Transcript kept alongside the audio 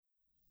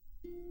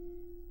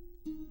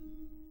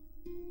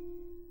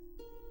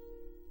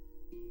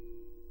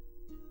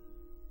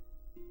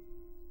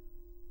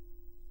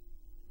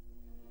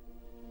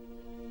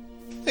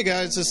Hey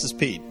guys, this is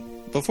Pete.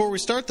 Before we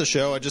start the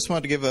show, I just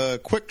want to give a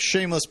quick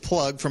shameless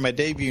plug for my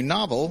debut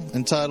novel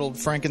entitled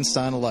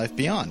Frankenstein: A Life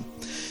Beyond.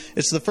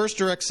 It's the first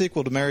direct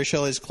sequel to Mary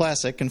Shelley's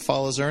classic and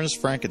follows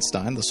Ernest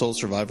Frankenstein, the sole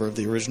survivor of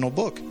the original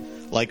book.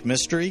 Like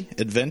mystery,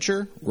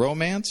 adventure,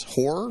 romance,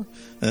 horror,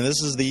 then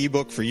this is the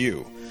ebook for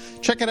you.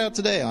 Check it out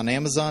today on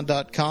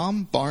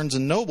Amazon.com,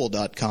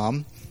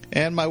 BarnesandNoble.com,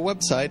 and my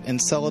website,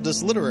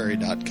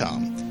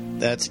 Enceladusliterary.com.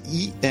 That's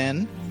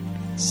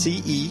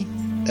ENCELADUS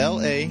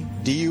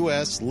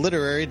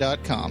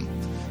literary.com.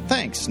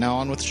 Thanks. Now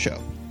on with the show.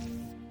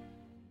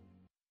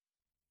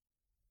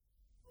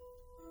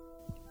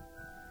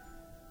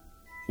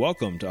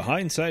 Welcome to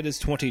Hindsight is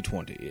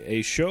 2020,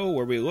 a show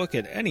where we look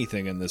at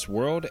anything in this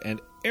world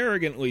and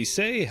arrogantly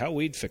say how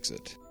we'd fix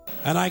it.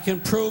 And I can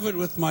prove it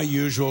with my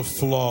usual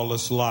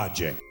flawless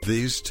logic.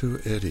 These two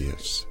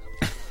idiots.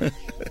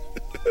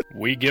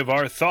 We give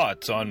our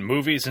thoughts on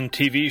movies and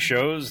TV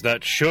shows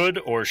that should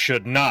or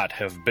should not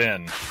have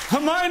been.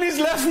 Hermione's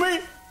left me.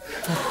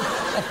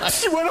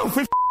 She went off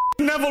with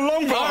Neville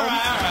Longbottom. All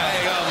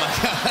right. Oh my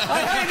God.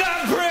 I hate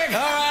that prick.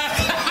 All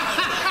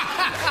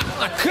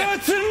right.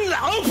 Curtain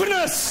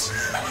openers.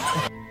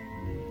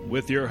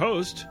 With your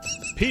host,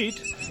 Pete.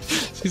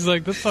 He's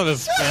like, that's not a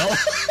spell.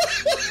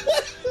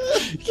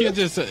 You can't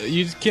just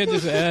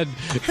add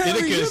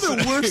Harry, you're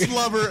the worst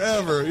lover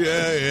ever.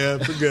 Yeah,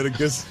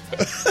 Forgeticus.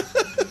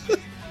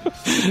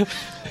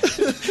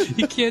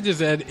 You can't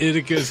just add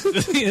Iticus to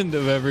the end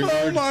of every word.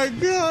 Oh my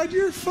God,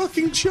 you're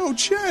fucking Cho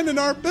Chan in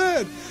our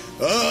bed.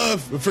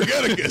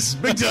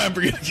 Forgeticus. Big time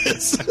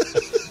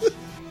Forgeticus.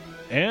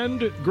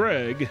 And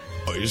Greg.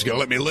 Oh, you just gonna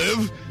let me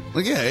live?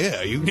 Like,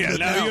 yeah. You Yeah,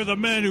 now you're the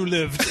man who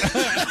lived.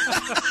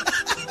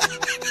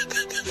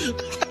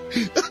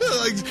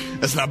 Like,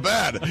 that's not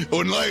bad. I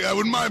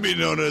wouldn't mind being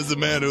known as the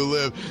man who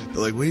lived.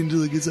 They're like, wait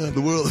until he gets out in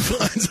the world and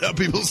finds out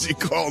people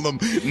call him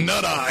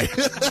Nut Eye.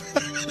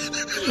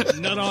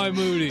 Nut Eye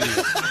Moody.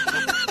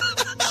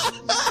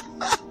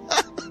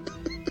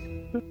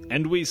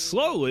 And we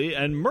slowly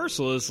and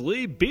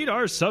mercilessly beat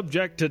our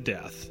subject to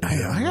death.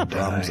 I got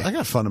problems. I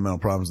got fundamental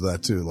problems with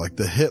that too. Like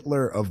the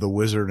Hitler of the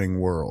wizarding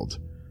world.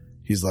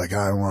 He's like,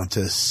 I want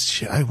to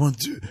stage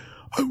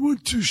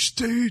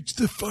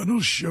the final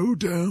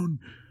showdown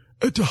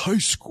at the high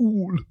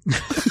school.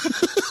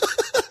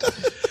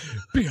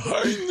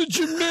 Behind the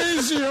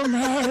gymnasium,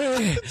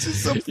 Harry.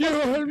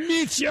 You'll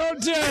meet your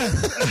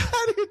death.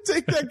 How do you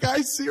take that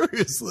guy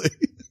seriously?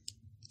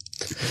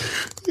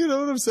 You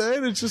know what I'm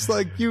saying? It's just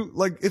like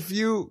if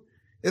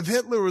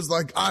Hitler was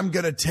like, I'm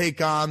going to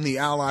take on the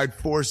Allied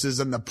forces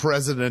and the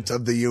President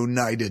of the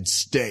United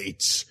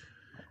States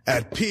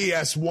at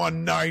PS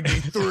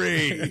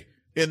 193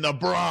 in the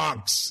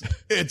Bronx,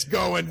 it's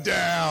going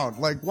down.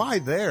 Like, why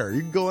there?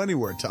 You can go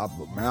anywhere, top of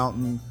a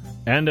mountain.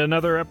 And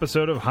another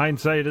episode of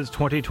Hindsight is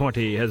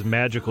 2020 has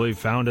magically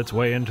found its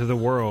way into the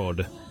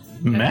world.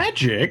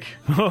 Magic?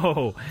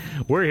 Oh,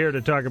 we're here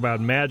to talk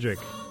about magic.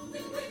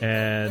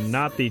 And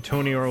not the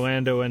Tony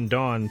Orlando and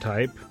Dawn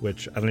type,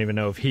 which I don't even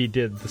know if he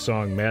did the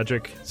song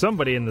Magic.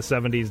 Somebody in the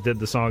 70s did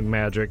the song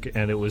Magic,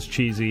 and it was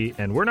cheesy,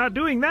 and we're not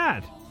doing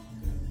that.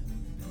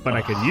 But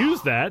I could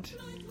use that.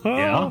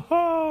 Yeah.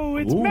 Oh,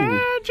 it's Ooh.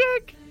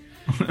 magic!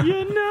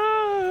 You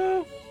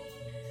know!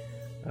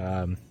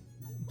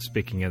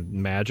 Speaking of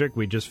magic,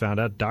 we just found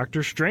out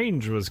Doctor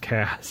Strange was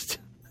cast.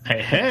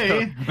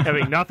 Hey.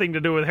 Having nothing to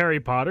do with Harry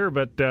Potter,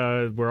 but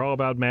we're all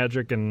about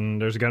magic,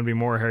 and there's going to be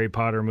more Harry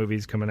Potter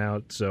movies coming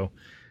out. So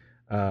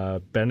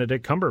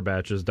Benedict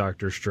Cumberbatch is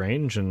Doctor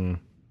Strange, and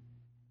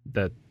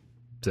that's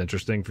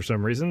interesting for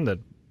some reason that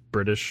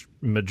British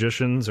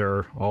magicians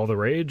are all the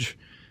rage,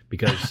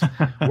 because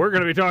we're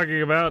going to be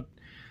talking about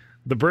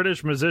the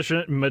British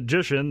magician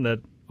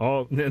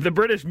the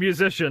British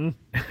musician,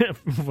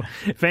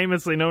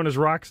 famously known as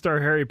Rockstar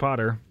Harry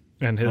Potter.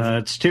 And his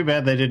It's too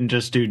bad they didn't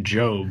just do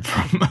Job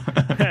from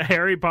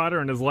Harry Potter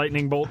and his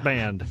lightning bolt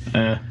band.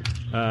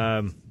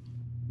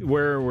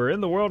 We're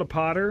in the world of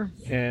Potter,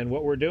 and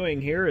what we're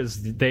doing here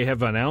is they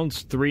have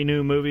announced 3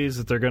 new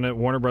movies that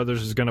Warner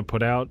Brothers is gonna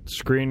put out,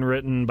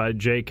 screenwritten by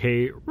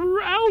J.K.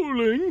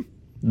 Rowling.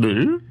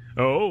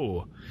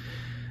 Oh.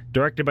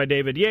 Directed by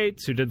David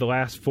Yates, who did the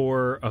last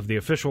 4 of the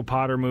official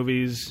Potter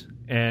movies,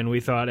 and we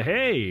thought,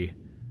 hey.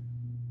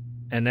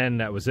 And then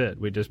that was it.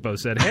 We just both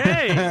said,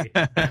 hey!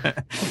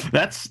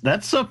 That's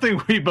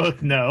something we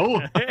both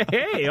know.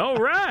 Hey, all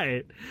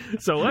right.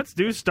 So let's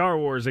do Star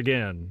Wars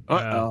again.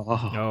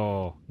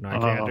 No, I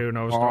can't do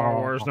no Star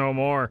Wars no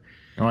more.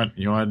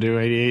 You want to do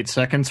 88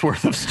 seconds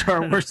worth of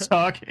Star Wars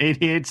talk?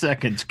 88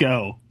 seconds,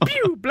 go.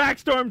 Pew! Black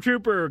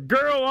Stormtrooper,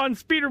 girl on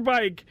speeder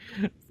bike,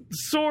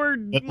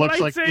 sword, It looks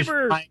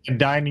lightsaber. like a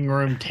dining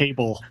room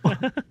table.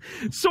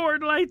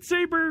 Sword,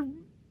 lightsaber,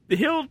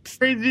 hilt,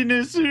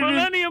 Craziness.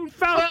 Millennium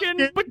Falcon,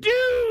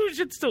 badoosh!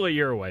 It's still a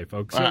year away,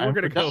 folks. So we're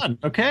going to go. Done.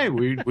 Okay,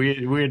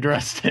 we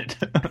addressed it.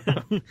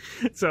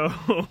 So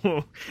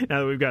now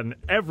that we've gotten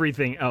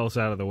everything else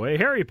out of the way,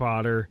 Harry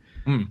Potter,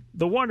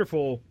 the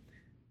wonderful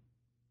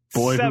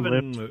Boy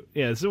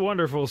it's a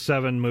wonderful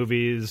 7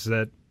 movies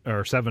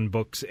or 7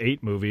 books,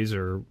 8 movies,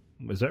 or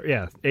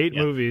 8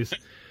 movies,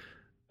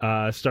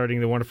 starting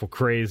the wonderful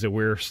craze that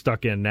we're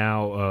stuck in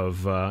now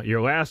of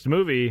your last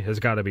movie has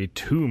got to be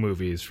 2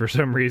 movies for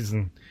some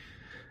reason.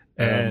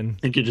 And I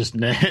think you just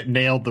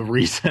nailed the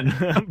reason.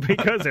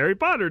 Because Harry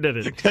Potter did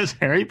it. Because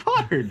Harry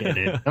Potter did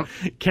it.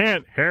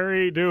 Can't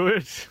Harry do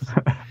it?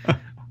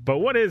 But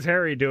what is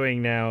Harry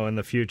doing now in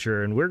the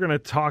future? And we're going to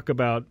talk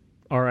about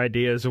our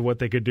ideas of what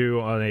they could do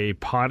on a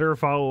Potter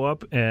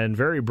follow-up and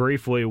very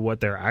briefly what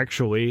they're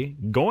actually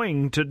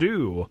going to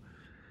do.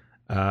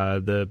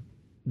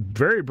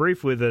 Very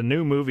briefly, the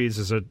new movies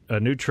is a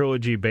new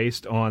trilogy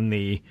based on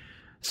the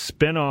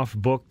spin-off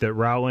book that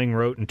Rowling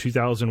wrote in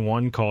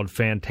 2001 called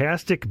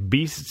Fantastic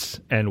Beasts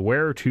and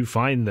Where to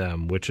Find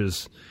Them, which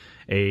is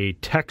a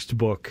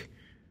textbook,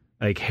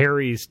 like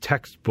Harry's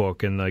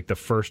textbook in like the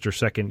first or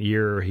second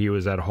year he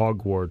was at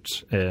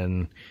Hogwarts,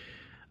 and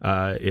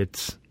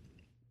it's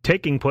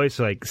taking place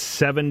like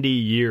 70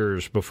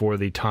 years before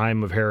the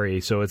time of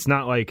Harry. So it's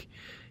not like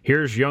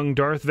here's young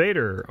Darth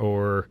Vader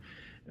or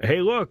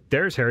hey, look,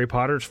 there's Harry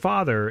Potter's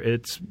father.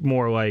 It's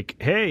more like,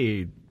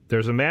 hey,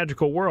 there's a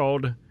magical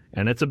world,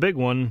 and it's a big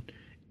one,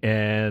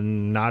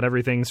 and not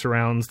everything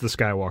surrounds the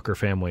Skywalker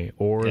family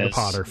or the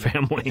Potter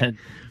family. And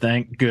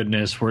thank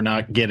goodness we're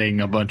not getting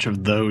a bunch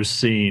of those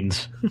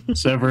scenes.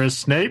 Severus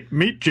Snape,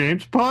 meet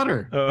James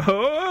Potter.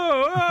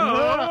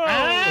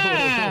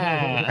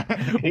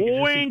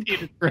 Wink.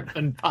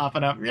 Griffin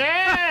popping up.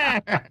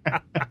 Yeah.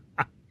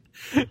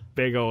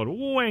 Big old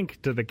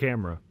wink to the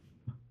camera.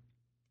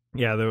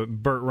 Yeah, the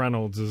Burt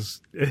Reynolds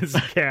is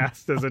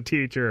cast as a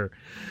teacher.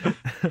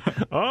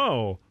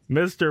 Oh,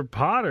 Mr.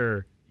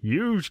 Potter,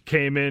 you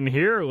came in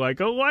here like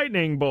a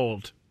lightning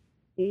bolt.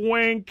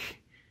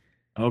 Wink.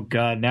 Oh,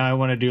 God, now I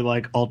want to do,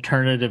 like,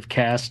 alternative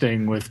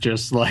casting with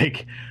just,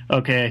 like,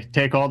 okay,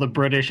 take all the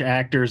British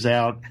actors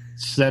out,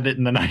 set it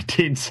in the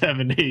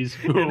 1970s.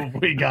 Who have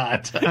we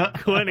got?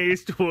 Clint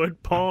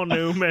Eastwood, Paul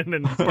Newman,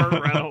 and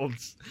Burt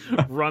Reynolds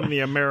run the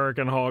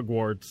American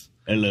Hogwarts.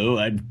 Hello,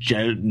 I'm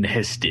Charlton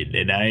Heston,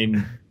 and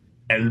I'm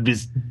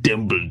Albus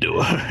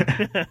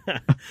Dumbledore.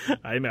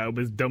 I'm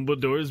Albus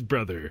Dumbledore's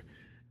brother,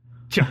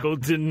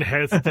 Chuckleton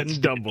Heston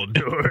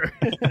Dumbledore.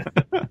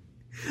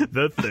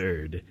 The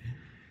third.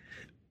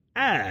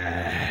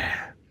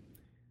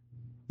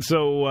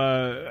 So,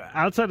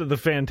 outside of the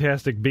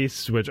Fantastic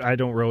Beasts, which I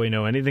don't really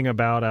know anything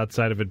about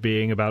outside of it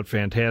being about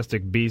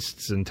Fantastic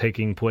Beasts and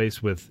taking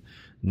place with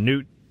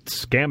Newt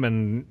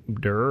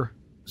Scamander.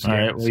 All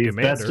right, well, you've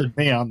bested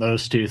me on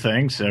those 2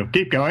 things, so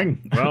keep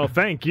going. Well,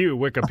 thank you,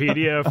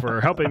 Wikipedia, for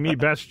helping me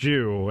best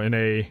you in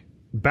a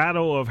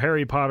battle of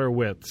Harry Potter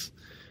wits.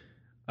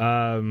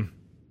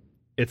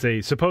 It's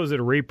a supposed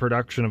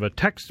reproduction of a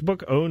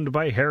textbook owned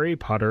by Harry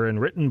Potter and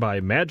written by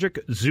magic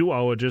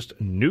zoologist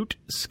Newt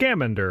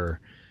Scamander.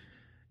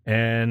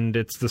 And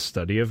it's the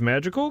study of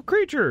magical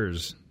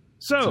creatures.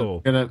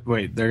 So they're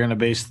going to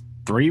base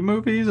 3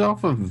 movies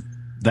off of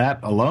that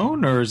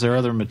alone, or is there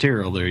other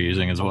material they're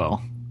using as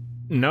well?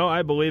 No,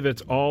 I believe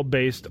it's all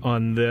based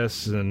on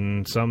this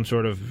and some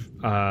sort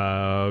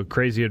of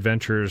crazy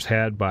adventures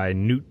had by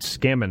Newt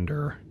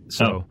Scamander.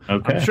 So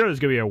okay. I'm sure there's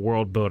going to be a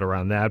world built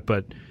around that,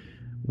 but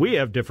we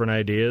have different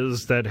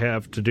ideas that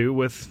have to do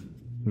with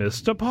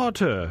Mr.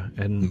 Potter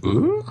and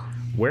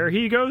where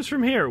he goes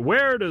from here.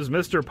 Where does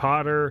Mr.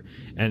 Potter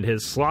and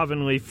his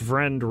slovenly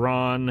friend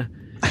Ron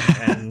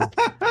and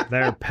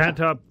their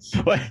pent-up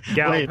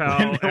gal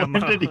pal Emma...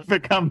 When did he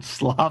become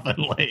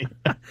slovenly?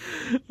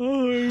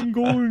 I'm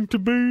going to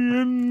be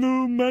in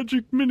the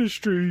magic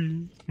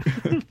ministry.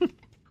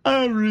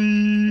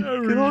 Harry,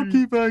 can I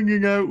keep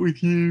hanging out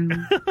with you?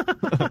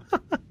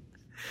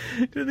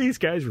 Do these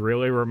guys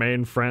really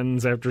remain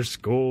friends after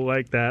school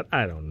like that?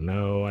 I don't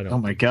know. Oh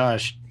my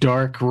gosh,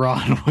 dark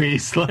Ron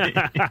Weasley.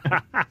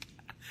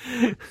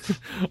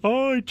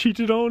 I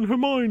cheated on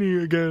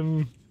Hermione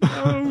again.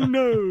 Oh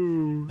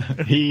no.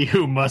 He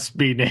who must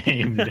be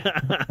named.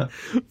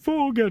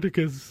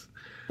 Forgeticus.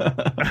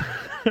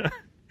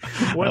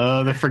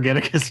 The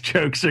Forgeticus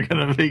jokes are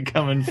going to be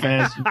coming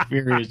fast and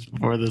furious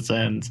before this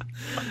ends.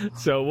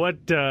 So what?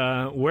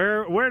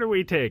 Where do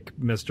we take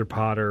Mr.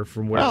 Potter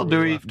from where? Well, do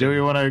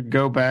we want to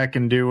go back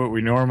and do what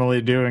we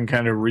normally do and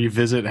kind of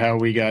revisit how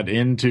we got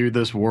into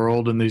this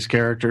world and these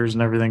characters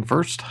and everything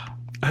first?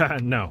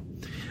 No.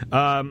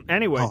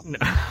 Anyway,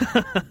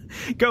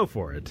 go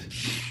for it.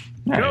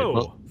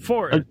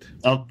 For it.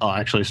 I'll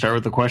actually start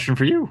with the question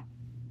for you.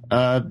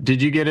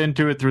 Did you get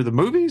into it through the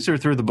movies or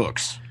through the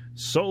books?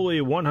 Solely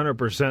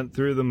 100%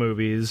 through the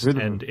movies,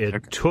 and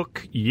it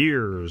took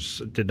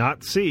years. Did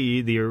not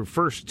see the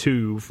first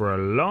 2 for a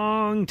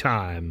long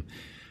time.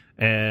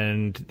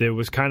 And there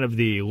was kind of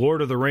the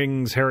Lord of the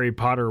Rings, Harry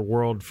Potter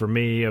world for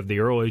me of the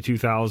early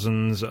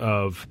 2000s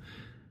of,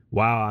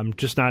 wow, I'm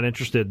just not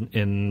interested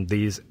in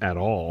these at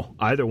all,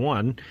 either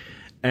one.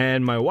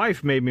 And my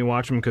wife made me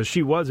watch them because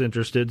she was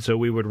interested, so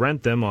we would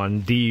rent them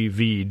on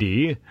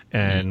DVD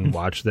and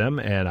watch them,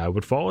 and I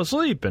would fall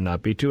asleep and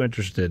not be too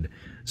interested.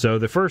 So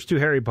the first 2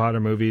 Harry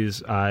Potter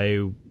movies I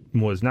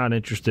was not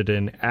interested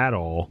in at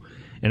all,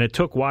 and it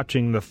took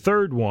watching the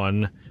third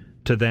one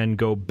to then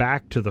go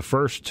back to the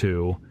first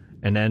two,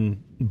 and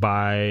then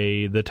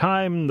by the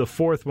time the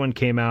fourth one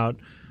came out,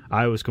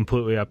 I was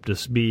completely up to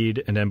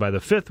speed, and then by the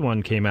fifth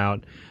one came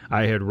out,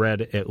 I had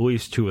read at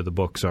least 2 of the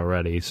books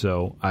already.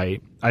 So I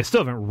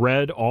still haven't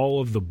read all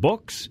of the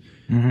books,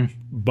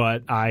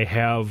 but I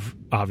have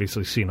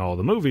obviously seen all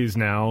the movies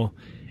now.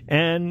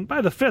 And by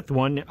the fifth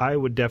one, I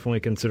would definitely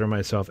consider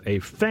myself a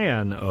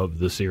fan of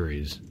the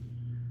series.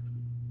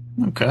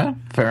 Okay,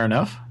 fair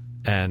enough.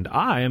 And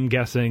I am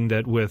guessing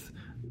that with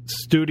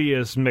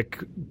studious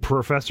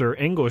Professor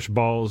English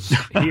Balls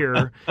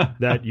here,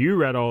 that you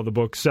read all the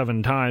books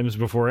 7 times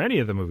before any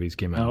of the movies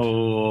came out.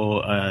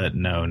 Oh,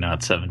 no,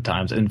 not 7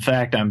 times. In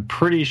fact, I'm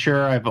pretty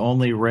sure I've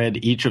only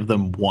read each of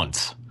them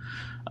once.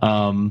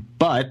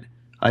 But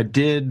I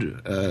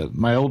did,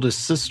 my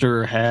oldest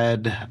sister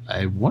had,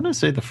 I want to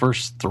say the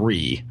first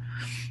 3.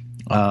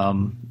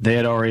 They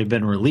had already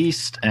been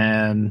released,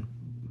 and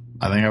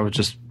I think I was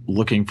just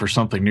looking for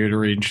something new to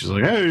read, and she's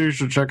like, hey, you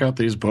should check out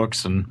these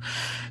books. And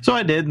so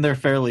I did, and they're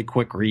fairly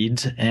quick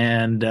reads,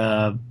 and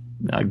I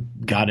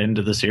got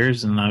into the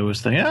series, and I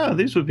was thinking,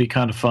 these would be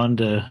kind of fun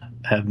to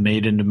have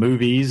made into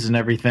movies and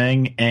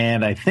everything.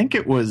 And I think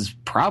it was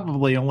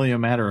probably only a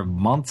matter of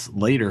months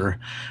later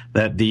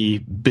that the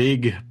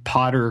big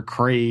Potter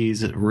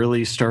craze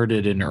really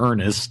started in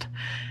earnest.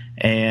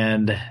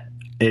 And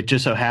it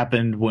just so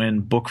happened when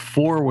book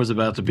 4 was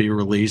about to be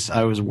released,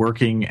 I was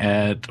working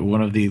at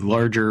one of the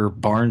larger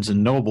Barnes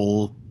and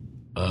Noble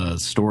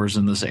stores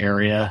in this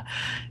area.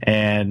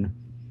 And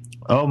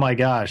oh my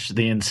gosh,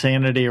 the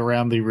insanity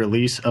around the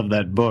release of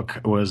that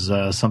book was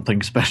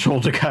something special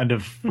to kind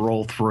of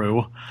roll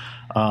through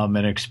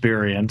and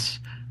experience.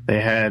 They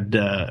had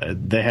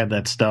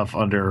that stuff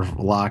under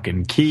lock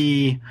and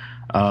key.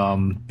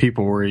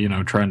 People were,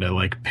 trying to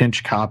like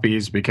pinch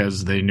copies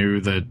because they knew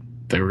that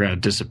they were going to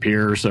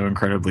disappear so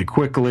incredibly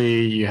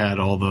quickly. You had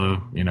all the,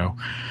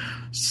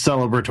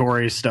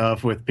 celebratory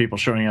stuff with people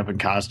showing up in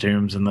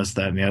costumes and this,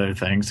 that, and the other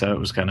thing. So it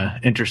was kind of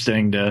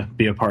interesting to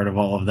be a part of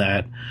all of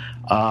that.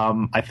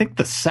 I think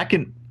I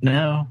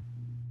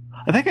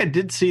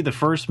did see the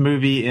first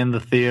movie in the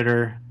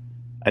theater.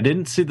 I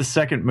didn't see the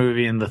second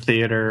movie in the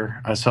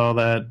theater. I saw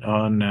that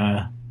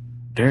on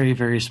very,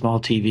 very small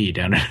TV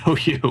down at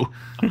OU.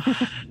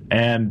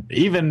 And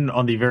even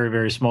on the very,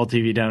 very small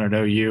TV down at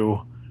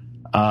OU,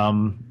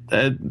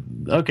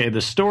 okay,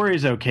 the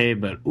story's okay,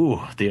 but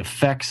the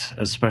effects,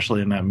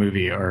 especially in that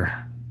movie,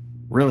 are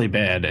really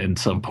bad in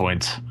some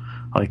points.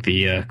 Like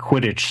the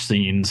Quidditch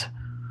scenes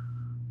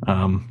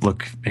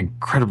look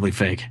incredibly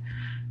fake.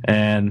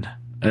 And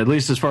at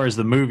least as far as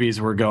the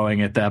movies were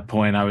going at that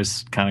point, I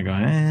was kind of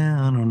going,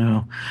 I don't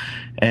know.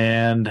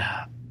 And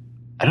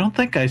I don't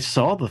think I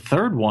saw the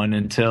third one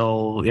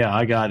until,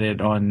 I got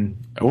it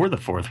or the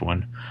fourth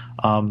one.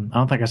 I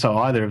don't think I saw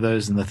either of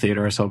those in the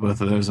theater. I saw both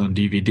of those on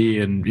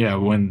DVD. And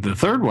when the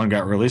third one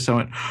got released, I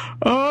went,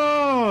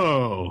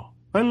 oh,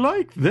 I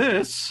like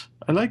this.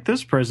 I like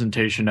this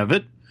presentation of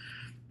it.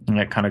 And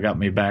that kind of got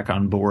me back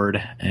on board.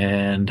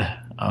 And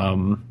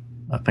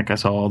I think I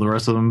saw all the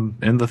rest of them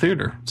in the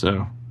theater.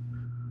 So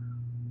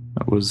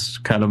that was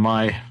kind of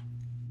my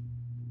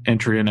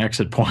entry and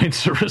exit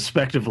points,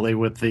 respectively,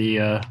 with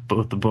the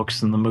both the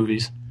books and the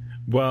movies.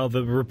 Well,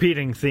 the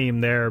repeating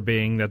theme there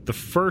being that the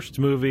first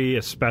movie,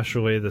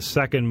 especially the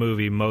second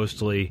movie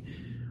mostly,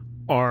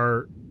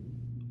 are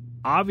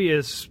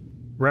obvious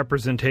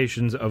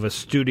representations of a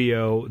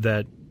studio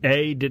that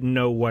A, didn't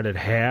know what it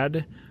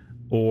had,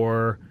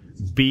 or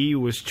B,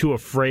 was too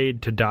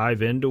afraid to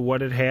dive into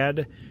what it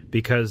had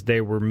because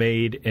they were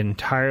made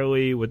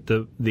entirely with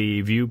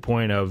the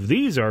viewpoint of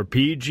these are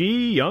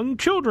PG young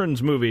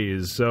children's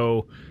movies.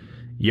 So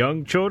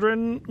young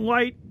children,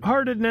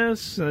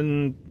 lightheartedness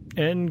and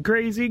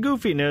crazy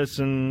goofiness,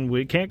 and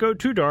we can't go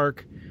too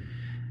dark.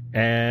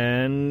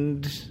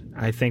 And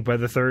I think by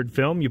the third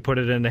film, you put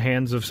it in the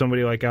hands of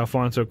somebody like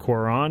Alfonso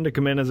Cuarón to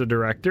come in as a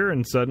director,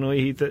 and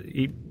suddenly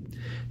he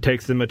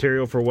takes the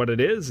material for what it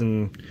is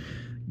and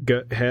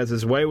has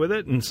his way with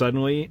it, and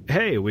suddenly,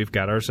 hey, we've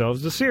got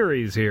ourselves a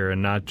series here and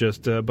not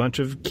just a bunch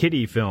of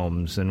kiddie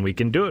films, and we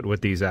can do it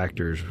with these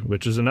actors,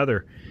 which is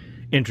another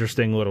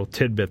interesting little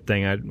tidbit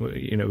thing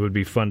it would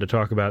be fun to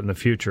talk about in the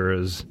future,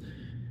 is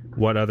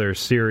what other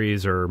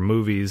series or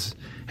movies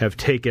have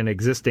taken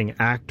existing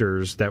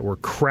actors that were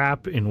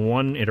crap in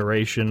one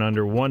iteration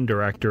under one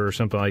director or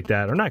something like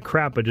that, or not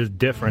crap, but just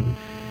different,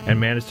 and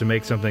managed to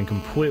make something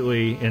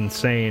completely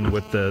insane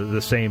with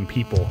the same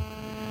people.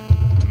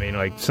 I mean,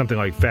 like something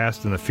like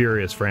Fast and the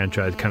Furious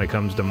franchise kind of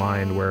comes to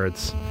mind, where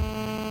it's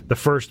the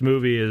first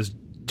movie is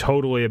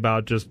totally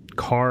about just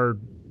car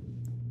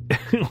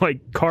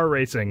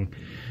racing,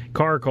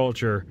 car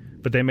culture,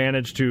 but they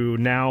managed to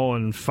now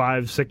on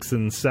 5, 6,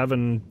 and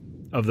 7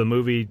 of the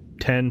movie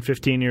 10,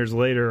 15 years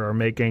later are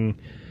making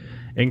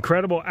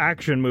incredible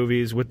action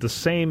movies with the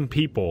same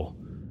people,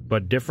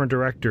 but different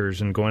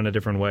directors and going a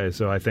different way.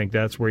 So I think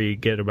that's where you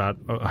get about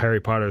Harry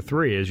Potter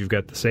 3, is you've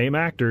got the same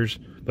actors,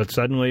 but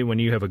suddenly when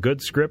you have a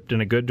good script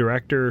and a good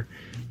director,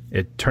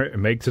 it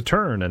makes a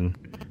turn.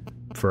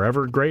 And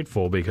forever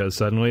grateful because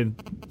suddenly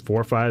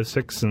 4, 5,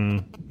 6,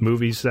 and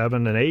movies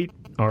 7 and 8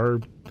 are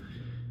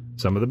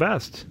some of the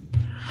best.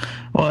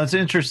 Well, it's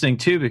interesting,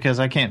 too, because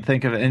I can't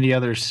think of any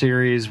other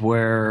series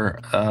where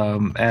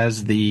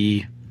as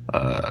the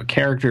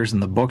characters in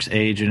the books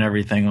age and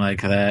everything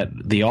like that,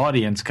 the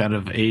audience kind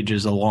of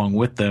ages along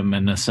with them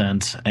in a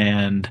sense.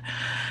 And,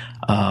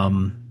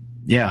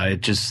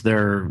 it just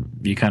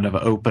you kind of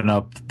open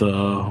up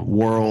the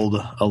world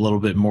a little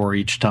bit more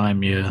each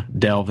time you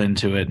delve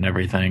into it and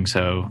everything.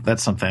 So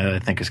that's something that I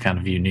think is kind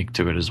of unique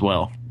to it as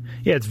well.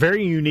 Yeah, it's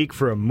very unique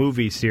for a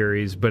movie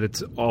series, but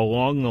it's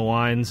along the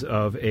lines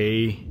of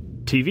a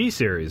TV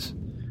series.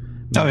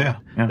 Oh, yeah.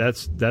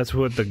 That's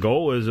what the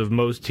goal is of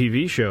most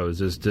TV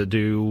shows, is to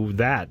do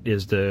that,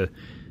 is to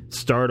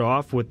start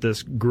off with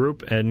this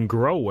group and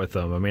grow with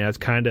them. I mean, that's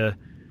kind of,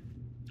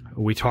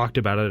 we talked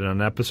about it in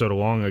an episode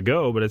long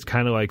ago, but it's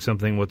kind of like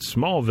something what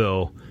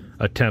Smallville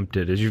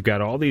attempted, is you've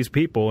got all these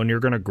people and you're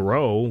going to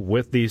grow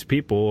with these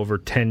people over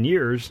 10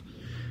 years.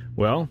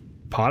 Well,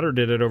 Potter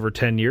did it over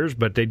 10 years,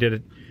 but they did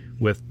it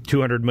with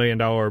 $200 million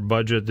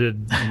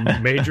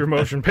budgeted major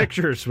motion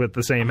pictures with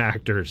the same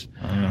actors.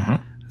 Uh-huh.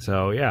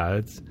 So, yeah,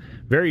 it's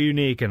very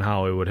unique in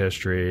Hollywood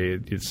history.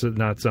 It's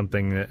not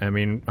something that, I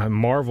mean,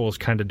 Marvel's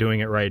kind of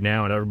doing it right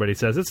now, and everybody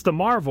says it's the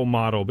Marvel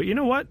model. But you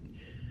know what?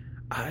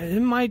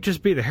 It might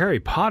just be the Harry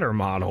Potter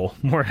model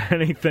more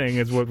than anything,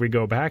 is what we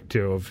go back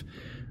to, of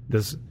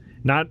this,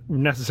 not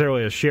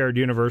necessarily a shared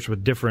universe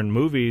with different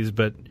movies,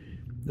 but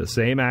the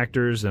same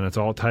actors, and it's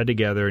all tied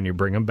together, and you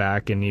bring them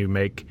back, and you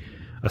make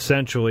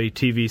essentially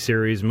TV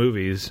series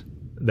movies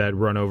that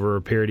run over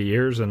a period of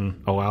years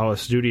and allow a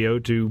studio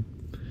to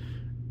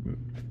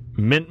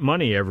mint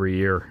money every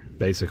year,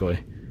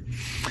 basically.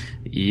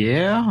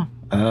 Yeah.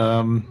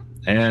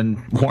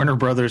 And Warner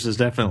Brothers has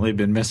definitely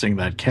been missing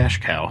that cash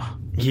cow.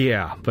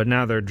 Yeah, but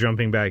now they're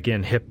jumping back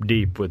in hip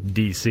deep with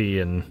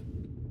DC and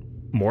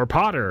more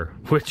Potter,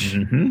 which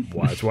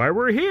that's why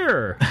we're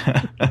here.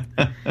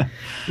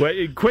 Well,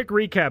 quick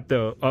recap,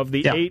 though, of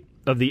the eight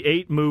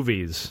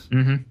movies.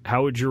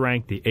 How would you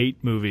rank the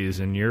 8 movies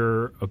in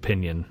your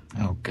opinion?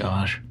 Oh,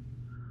 gosh.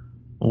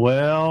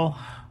 Well,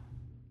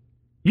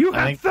 you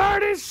have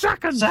 30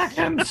 seconds.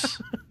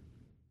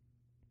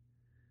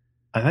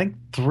 I think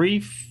 3,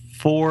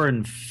 4,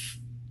 and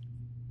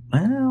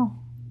well.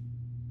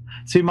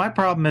 See, my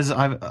problem is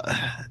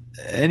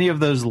any of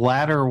those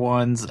latter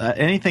ones,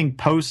 anything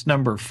post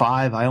number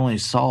 5, I only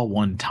saw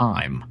one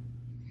time.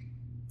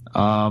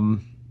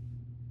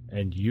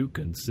 And you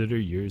consider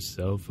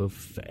yourself a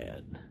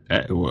fan.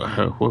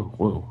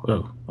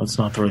 Whoa. Let's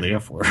not throw the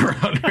F word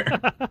around here.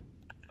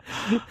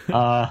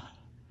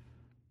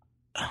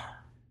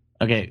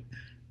 Okay.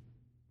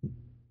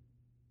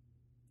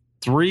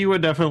 3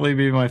 would definitely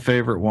be my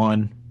favorite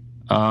one.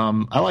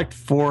 I liked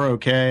 4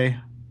 okay.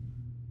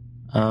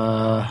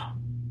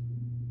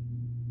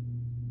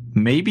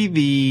 Maybe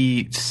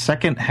the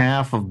second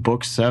half of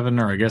book 7,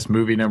 or I guess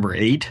movie number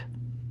 8,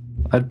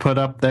 I'd put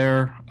up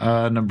there.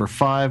 Number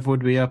 5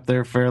 would be up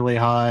there fairly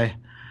high.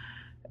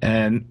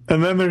 And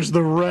then there's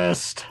the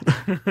rest.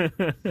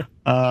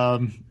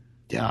 The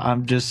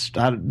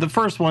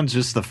first one's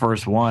just the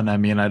first one. I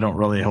mean, I don't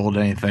really hold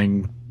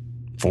anything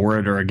for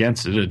it or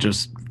against it. It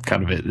just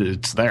kind of,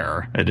 it's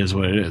there. It is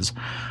what it is.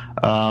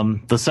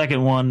 The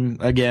second one,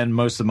 again,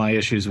 most of my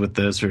issues with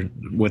this or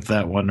with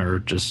that one are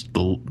just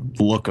the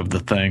look of the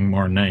thing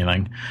more than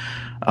anything.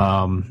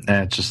 And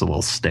it's just a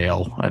little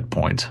stale at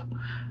points.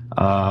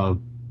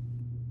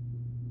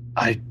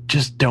 I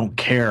just don't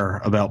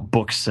care about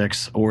book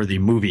 6 or the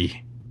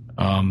movie.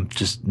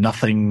 Just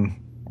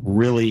nothing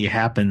really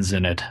happens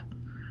in it.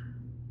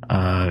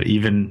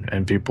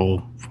 And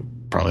people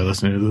probably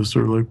listening to this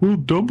are like, well,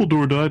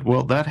 Dumbledore died.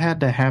 Well, that had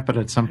to happen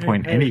at some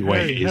point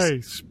anyways. Hey,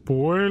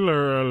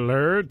 spoiler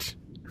alert.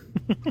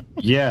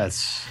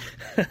 Yes.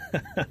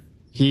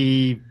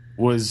 He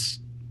was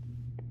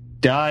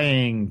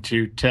dying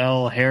to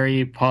tell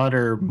Harry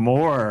Potter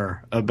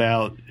more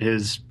about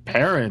his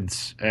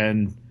parents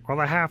and... Well,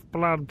 the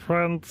Half-Blood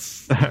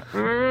Prince.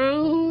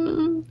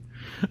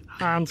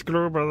 Hans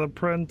Gruber, the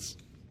Prince.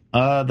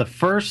 The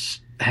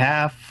first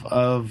half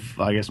of,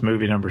 I guess,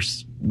 movie number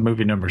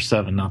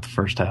 7, not the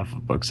first half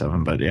of book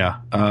 7, but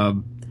yeah.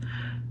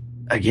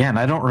 Again,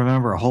 I don't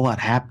remember a whole lot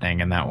happening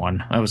in that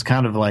one. It was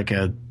kind of like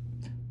a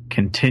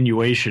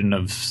continuation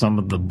of some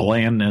of the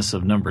blandness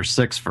of number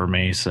 6 for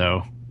me,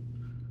 so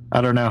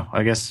I don't know.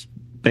 I guess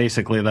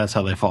basically that's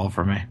how they fall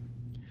for me.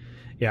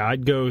 Yeah,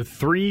 I'd go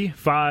 3,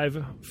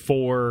 5,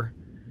 4,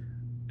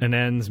 and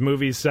then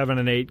movies 7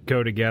 and 8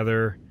 go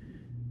together,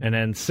 and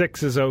then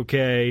 6 is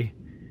okay,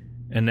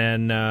 and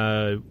then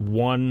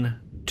 1,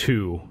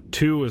 2.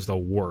 2 is the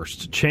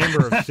worst.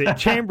 Chamber of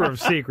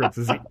Secrets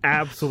is the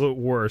absolute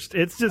worst.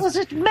 It's just... Was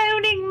it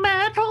moaning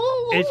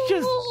metal? It's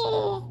just...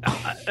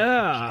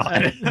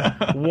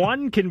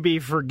 1 can be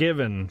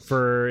forgiven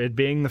for it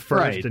being the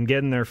first and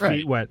getting their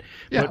feet wet.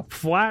 Yeah. But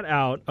flat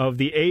out, of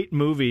the 8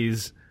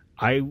 movies...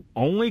 I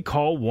only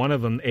call one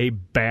of them a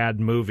bad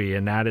movie,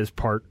 and that is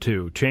Part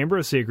 2. Chamber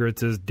of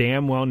Secrets is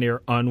damn well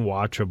near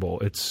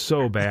unwatchable. It's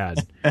so bad.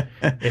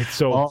 It's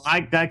so. Well,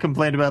 I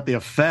complained about the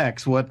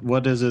effects.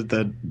 What is it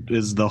that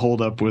is the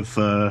holdup with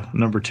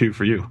number 2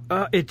 for you?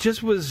 It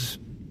just was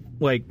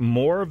like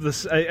more of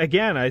this.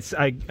 Again, I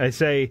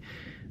say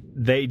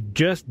they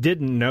just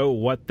didn't know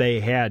what they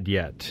had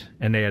yet,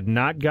 and they had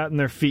not gotten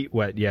their feet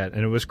wet yet,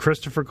 and it was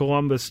Christopher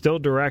Columbus still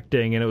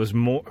directing, and it was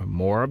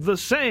more of the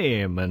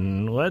same,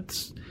 and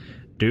let's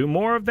do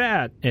more of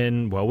that.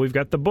 And well, we've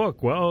got the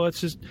book. Well,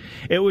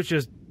 it was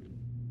just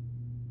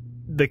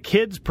the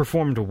kids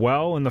performed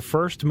well in the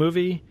first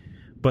movie,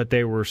 but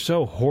they were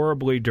so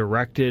horribly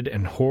directed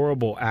and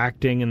horrible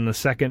acting in the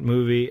second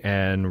movie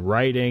and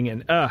writing,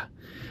 and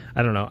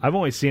I don't know. I've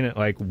only seen it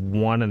like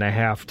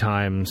 1.5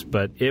 times,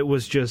 but it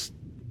was just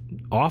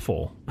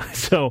awful.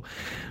 So,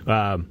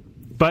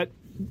 but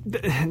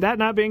that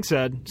not being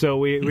said, so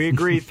we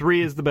agree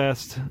 3 is the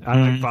best.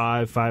 I like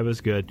 5. 5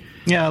 is good.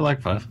 Yeah, I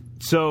like 5.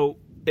 So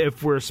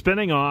if we're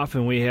spinning off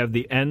and we have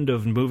the end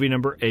of movie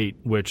number 8,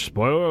 which,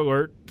 spoiler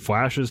alert,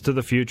 flashes to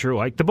the future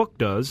like the book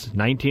does,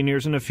 19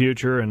 years in the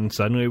future, and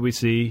suddenly we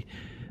see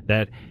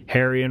that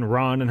Harry and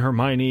Ron and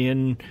Hermione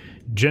and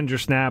Ginger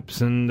Snaps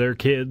and their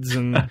kids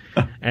and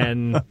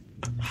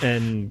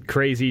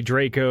crazy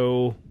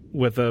Draco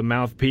with a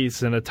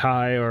mouthpiece and a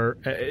tie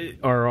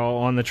are all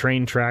on the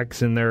train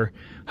tracks in their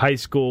high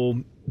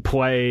school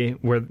play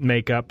where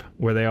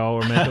they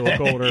all are meant to look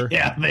older.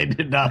 Yeah, they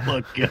did not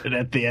look good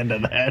at the end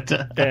of that.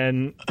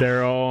 And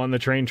they're all on the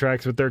train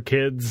tracks with their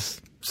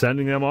kids,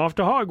 sending them off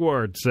to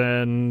Hogwarts,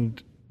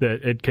 and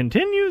it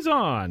continues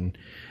on.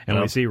 And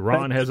we see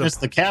Ron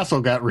the castle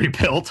got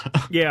rebuilt.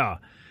 Yeah.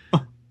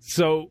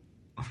 So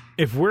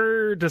if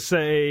we're to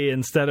say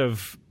instead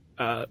of,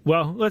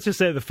 let's just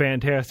say the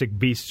Fantastic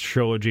Beasts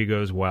trilogy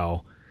goes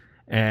well,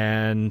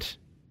 and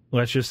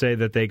let's just say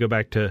that they go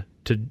back to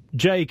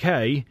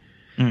J.K.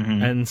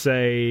 and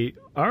say,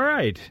 all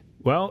right,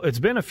 well, it's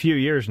been a few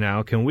years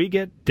now. Can we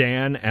get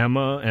Dan,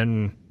 Emma,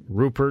 and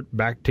Rupert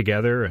back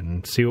together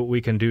and see what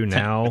we can do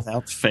now?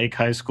 Without fake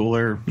high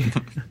schooler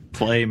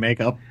play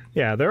makeup.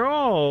 Yeah, they're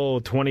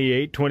all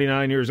 28,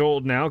 29 years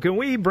old now. Can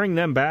we bring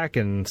them back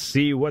and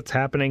see what's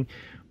happening?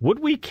 Would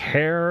we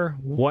care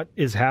what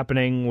is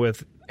happening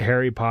with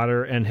Harry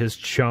Potter and his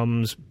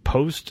chums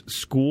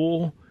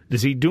post-school?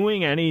 Would he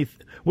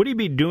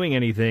be doing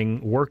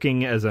anything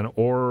working as an Auror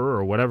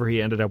or whatever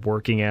he ended up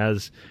working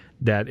as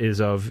that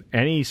is of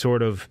any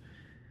sort of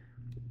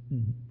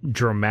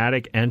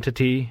dramatic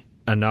entity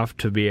enough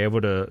to be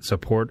able to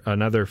support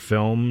another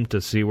film to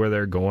see where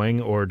they're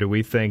going? Or do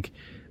we think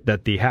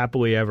that the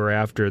happily ever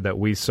after that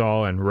we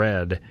saw and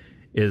read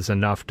is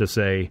enough to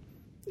say,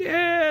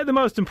 yeah, the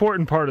most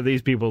important part of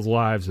these people's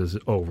lives is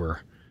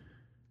over?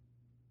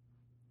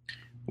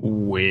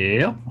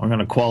 Well, I'm going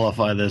to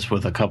qualify this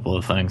with a couple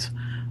of things.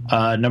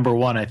 Number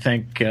one, I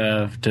think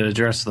to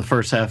address the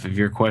first half of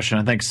your question,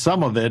 I think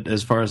some of it,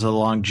 as far as the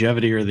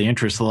longevity or the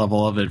interest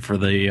level of it for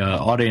the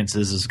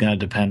audiences, is going to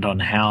depend on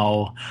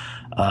how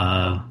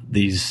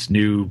these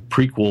new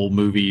prequel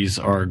movies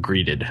are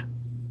greeted.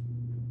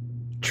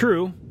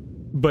 True,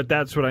 but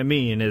that's what I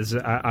mean, is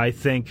I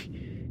think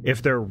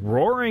if they're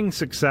roaring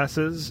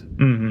successes,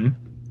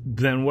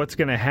 then what's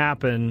going to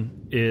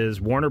happen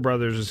is Warner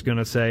Brothers is going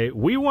to say,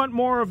 we want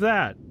more of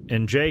that.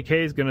 And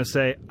JK is going to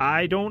say,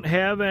 I don't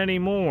have any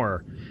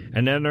more.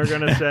 And then they're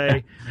going to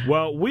say,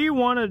 well, we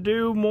want to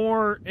do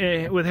more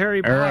with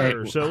Harry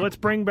Potter, so let's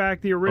bring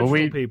back the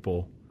original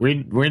people.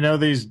 We know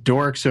these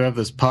dorks who have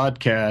this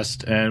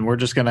podcast, and we're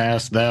just going to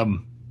ask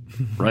them.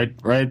 Write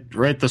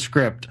the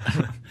script.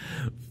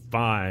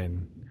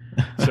 Fine.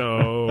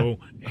 So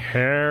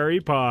Harry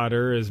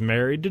Potter is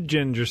married to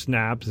Ginger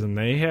Snaps, and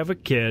they have a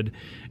kid,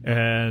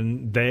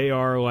 and they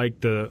are like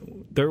the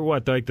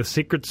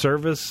Secret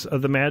Service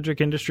of the magic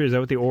industry. Is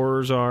that what the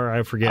Aurors are?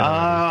 I forget.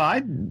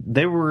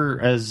 They were,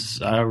 as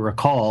I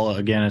recall,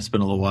 again, it's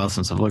been a little while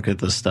since I've looked at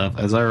this stuff.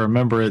 As I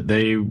remember it,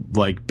 they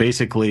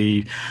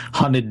basically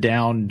hunted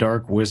down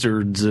dark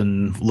wizards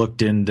and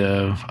looked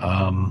into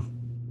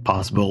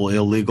possible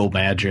illegal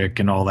magic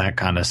and all that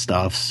kind of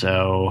stuff.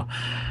 So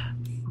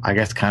I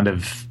guess kind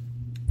of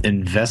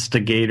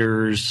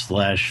investigators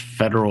 /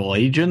 federal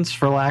agents,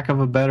 for lack of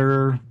a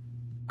better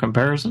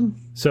comparison.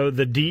 So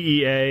the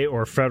DEA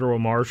or federal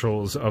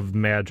marshals of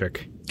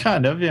magic.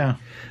 Kind of, yeah.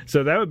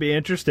 So that would be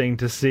interesting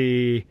to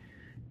see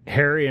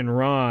Harry and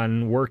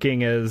Ron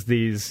working as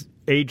these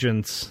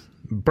agents,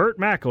 Burt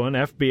Macklin,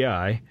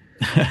 FBI,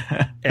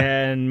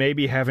 and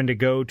maybe having to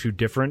go to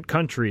different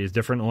countries,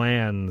 different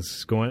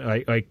lands.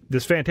 Going like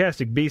this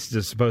Fantastic Beasts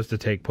is supposed to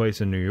take place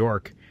in New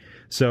York.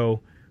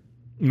 So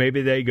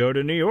maybe they go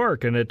to New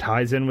York and it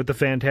ties in with the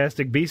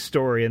Fantastic Beasts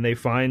story, and they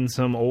find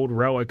some old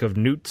relic of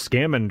Newt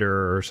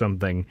Scamander or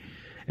something,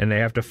 and they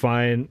have to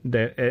find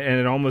that, and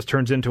it almost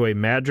turns into a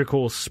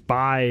magical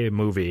spy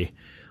movie,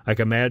 like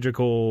a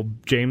magical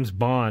James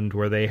Bond,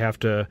 where they have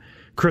to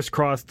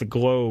crisscross the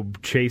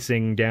globe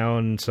chasing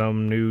down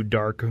some new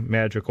dark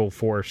magical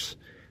force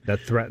that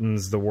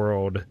threatens the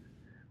world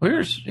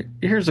Well,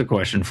 here's a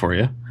question for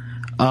you.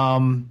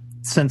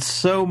 Since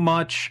so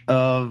much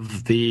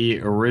of the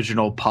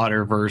original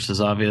Potterverse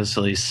is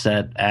obviously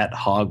set at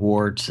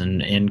Hogwarts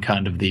and in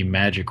kind of the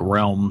magic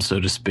realm, so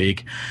to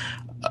speak,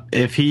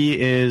 if he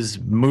is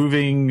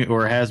moving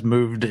or has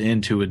moved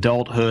into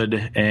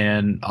adulthood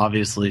and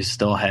obviously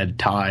still had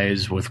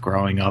ties with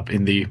growing up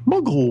in the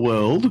Muggle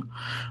world,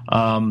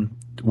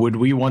 would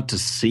we want to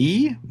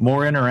see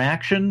more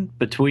interaction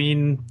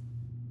between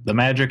the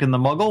magic and the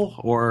Muggle,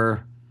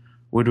 or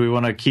would we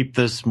want to keep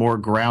this more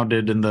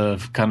grounded in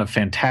the kind of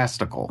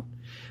fantastical?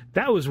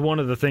 That was one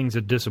of the things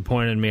that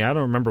disappointed me. I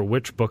don't remember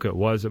which book it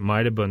was. It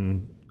might have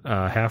been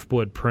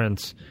Half-Blood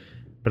Prince.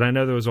 But I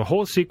know there was a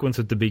whole sequence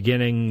at the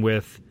beginning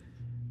with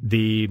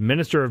the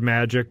Minister of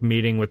Magic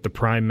meeting with the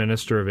Prime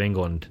Minister of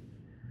England.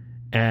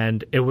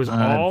 And it was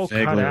all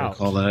cut out.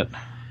 Recall that.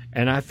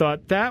 And I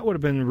thought that would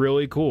have been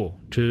really cool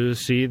to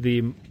see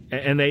the...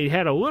 And they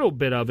had a little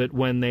bit of it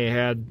when they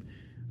had...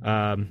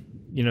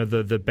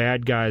 the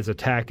bad guys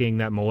attacking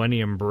that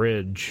Millennium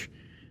Bridge,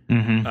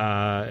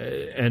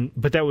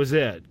 but that was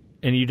it,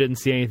 and you didn't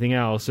see anything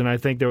else. And I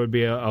think that would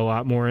be a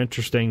lot more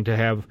interesting to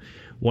have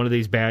one of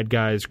these bad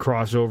guys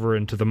cross over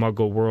into the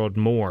Muggle world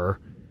more,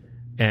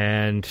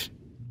 and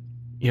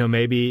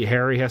maybe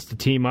Harry has to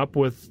team up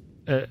with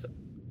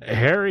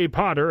Harry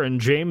Potter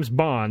and James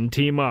Bond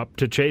team up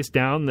to chase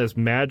down this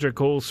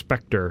magical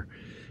specter.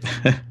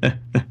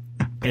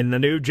 In the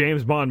new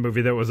James Bond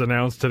movie that was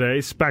announced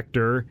today,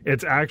 Spectre,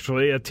 it's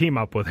actually a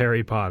team-up with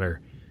Harry Potter.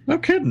 No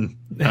kidding.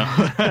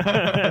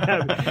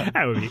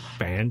 That would be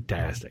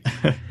fantastic.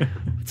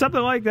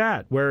 Something like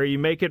that, where you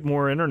make it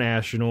more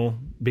international,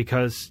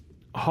 because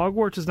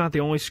Hogwarts is not the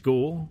only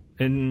school,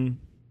 and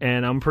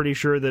I'm pretty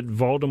sure that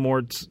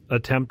Voldemort's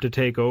attempt to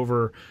take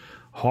over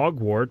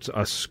Hogwarts,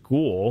 a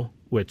school,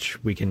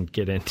 which we can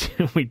get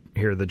into, we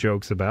hear the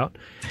jokes about.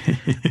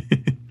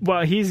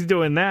 Well, he's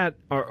doing that.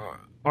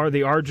 Are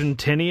the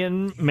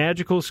Argentinian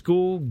magical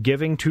school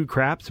giving two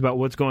craps about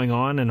what's going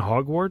on in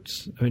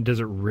Hogwarts? I mean, does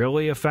it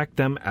really affect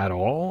them at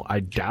all?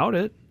 I doubt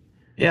it.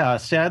 Yeah,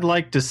 see, I'd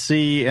like to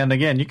see, and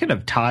again, you can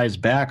have ties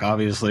back,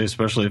 obviously,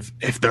 especially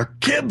if their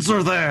kids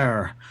are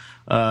there,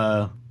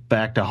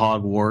 back to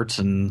Hogwarts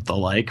and the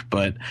like,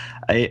 but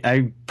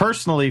I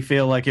personally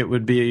feel like it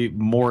would be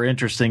more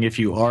interesting if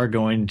you are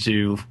going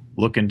to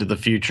look into the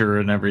future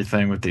and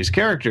everything with these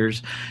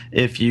characters,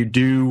 if you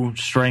do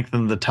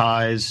strengthen the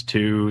ties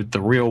to the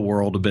real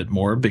world a bit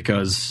more,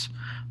 because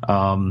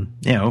going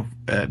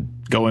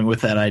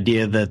with that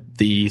idea that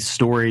the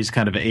stories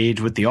kind of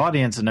age with the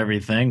audience and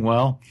everything,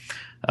 well,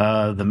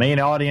 the main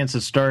audience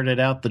that started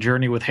out the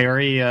journey with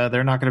Harry,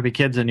 they're not going to be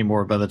kids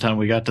anymore by the time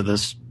we got to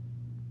this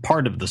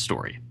part of the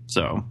story.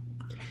 So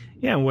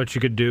yeah, and what you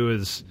could do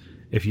is,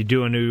 if you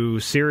do a new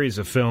series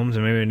of films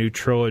and maybe a new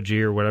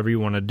trilogy or whatever you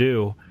want to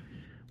do,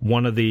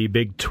 one of the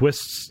big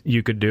twists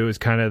you could do is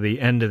kind of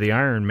the end of the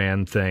Iron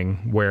Man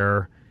thing,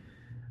 where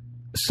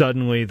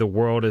suddenly the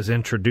world is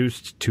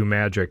introduced to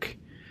magic.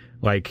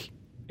 Like,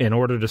 in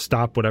order to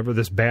stop whatever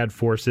this bad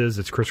force is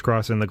that's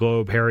crisscrossing the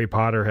globe, Harry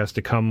Potter has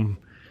to come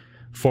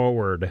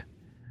forward.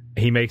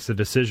 He makes the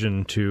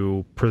decision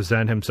to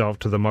present himself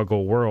to the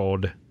Muggle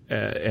world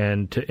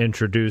and to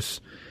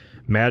introduce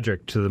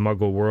magic to the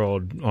Muggle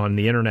world on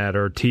the internet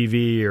or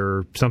TV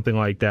or something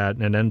like that,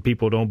 and then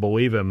people don't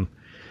believe him.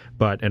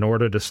 But in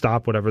order to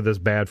stop whatever this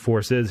bad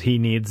force is, he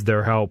needs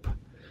their help.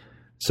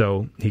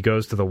 So he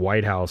goes to the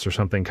White House or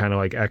something, kind of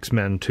like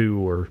X-Men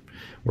 2, or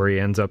where he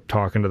ends up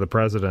talking to the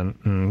president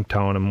and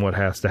telling him what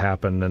has to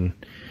happen.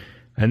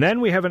 And then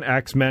we have an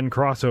X-Men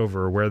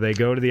crossover where they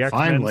go to the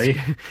X-Men.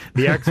 Finally.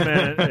 The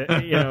X-Men,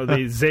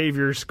 the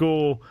Xavier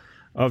School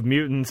of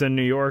Mutants in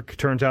New York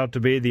turns out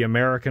to be the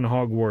American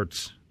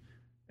Hogwarts.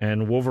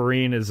 And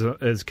Wolverine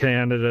is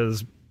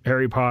Canada's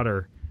Harry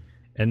Potter.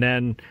 And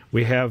then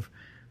we have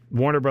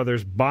Warner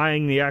Brothers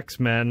buying the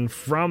X-Men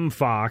from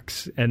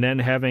Fox and then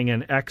having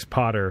an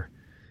X-Potter,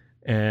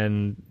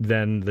 and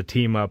then the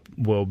team-up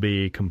will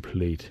be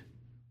complete.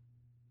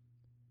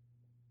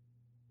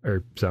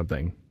 Or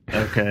something.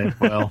 Okay,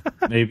 well,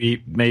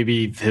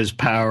 maybe his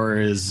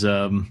power is...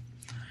 oh,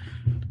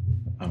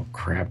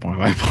 crap, why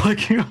am I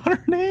blanking on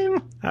her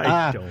name?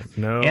 I don't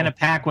know. Anna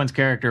Paquin's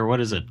character, what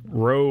is it?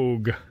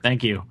 Rogue.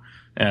 Thank you.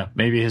 Yeah,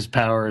 maybe his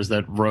power is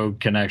that Rogue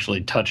can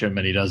actually touch him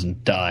and he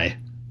doesn't die.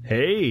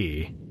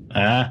 Hey...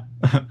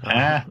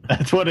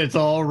 that's what it's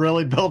all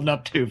really building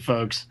up to,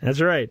 folks. That's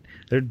right.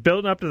 They're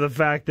building up to the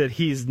fact that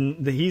he's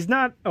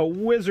not a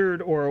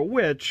wizard or a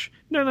witch.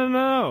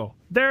 No.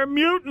 They're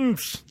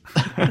mutants.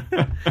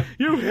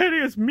 You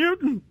hideous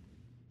mutant.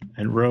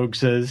 And Rogue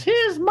says,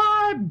 "He's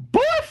my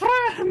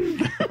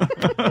boyfriend."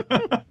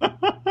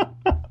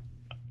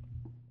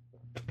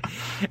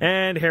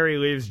 And Harry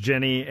leaves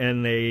Jenny,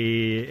 and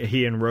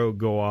he and Rogue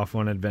go off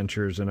on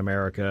adventures in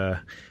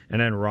America.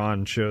 And then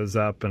Ron shows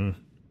up and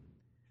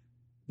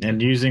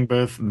using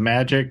both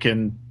magic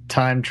and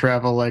time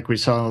travel like we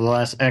saw in the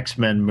last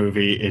X-Men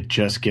movie, it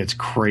just gets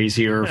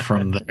crazier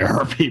from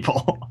there,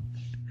 people.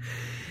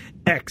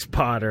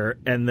 X-Potter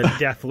and the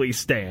Deathly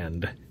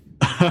Stand.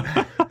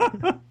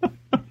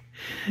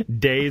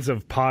 Days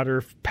of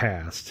Potter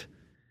past.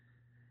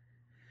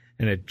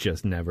 And it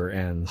just never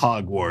ends.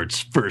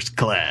 Hogwarts First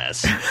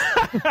Class.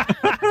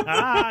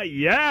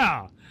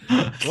 Yeah.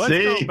 Let's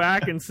go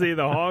back and see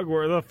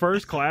the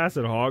First Class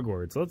at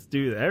Hogwarts. Let's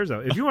do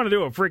that. If you want to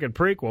do a freaking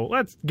prequel,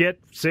 let's get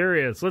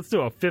serious. Let's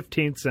do a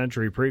 15th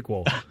century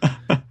prequel.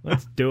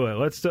 Let's do it.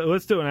 Let's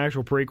do an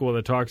actual prequel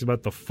that talks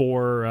about the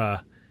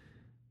 4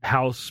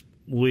 house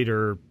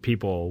leader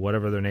people,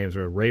 whatever their names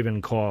are,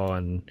 Ravenclaw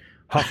and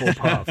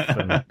Hufflepuff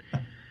and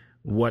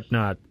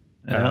whatnot.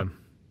 Yeah.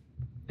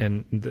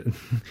 And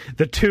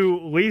the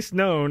 2 least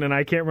known, and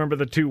I can't remember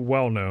the 2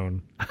 well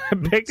known. I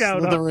picked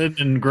out Slytherin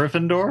and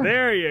Gryffindor.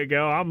 There you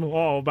go. I'm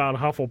all about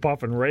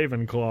Hufflepuff and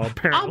Ravenclaw.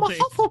 Apparently,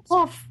 I'm a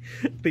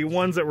Hufflepuff. The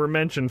ones that were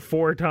mentioned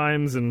 4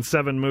 times in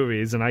 7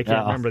 movies, and I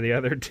can't remember the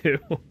other 2.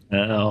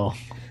 Oh,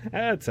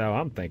 that's how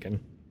I'm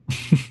thinking.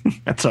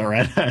 That's all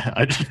right.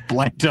 I just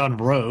blanked on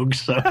Rogue,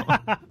 so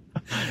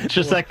it's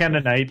just that kind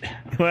of night.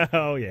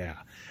 Well, yeah.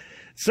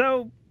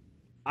 So,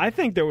 I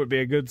think there would be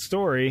a good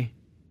story,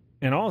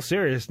 in all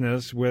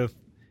seriousness, with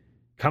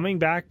coming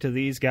back to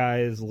these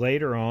guys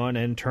later on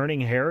and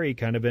turning Harry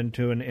kind of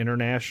into an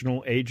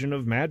international agent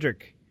of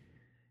magic.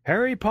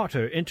 Harry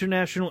Potter,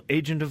 international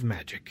agent of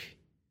magic.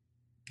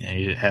 Yeah,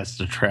 he has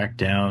to track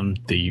down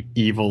the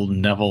evil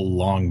Neville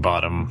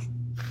Longbottom.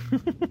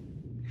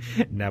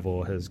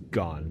 Neville has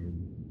gone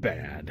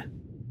bad.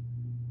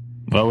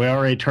 Well, we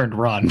already turned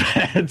Ron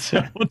bad,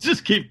 so we'll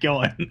just keep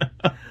going.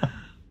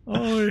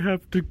 I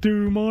have to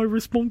do my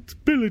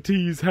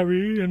responsibilities,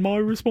 Harry, and my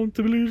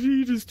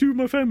responsibility is to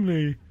my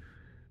family.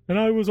 And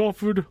I was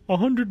offered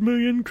 100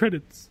 million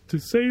credits to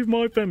save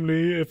my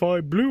family if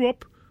I blew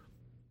up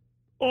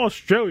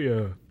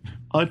Australia.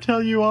 I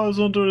tell you, I was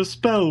under a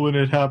spell when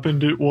it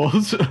happened, it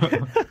was.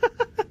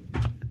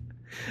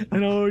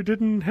 And I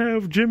didn't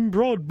have Jim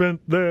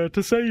Broadbent there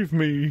to save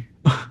me.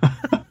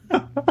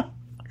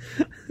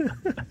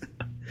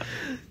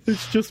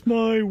 It's just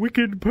my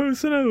wicked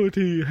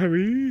personality,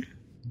 Harry.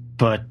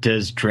 But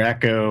does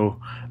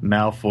Draco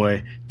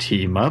Malfoy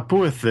team up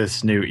with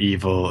this new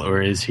evil, or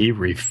is he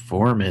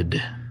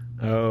reformed?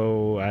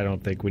 Oh, I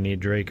don't think we need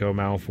Draco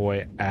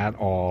Malfoy at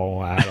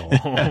all.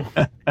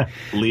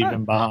 Leave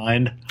him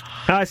behind.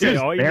 I say,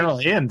 he was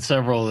barely in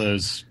several of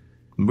those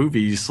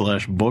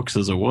movies/books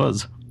as it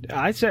was.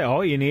 I say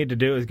all you need to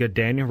do is get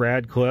Daniel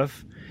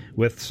Radcliffe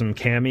with some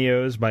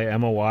cameos by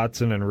Emma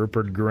Watson and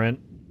Rupert Grint,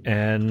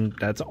 and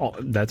that's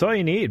all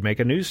you need. Make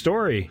a new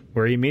story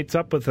where he meets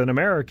up with an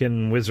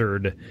American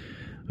wizard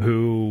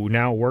who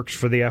now works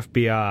for the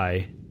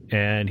FBI,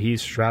 and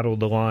he's straddled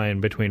the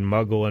line between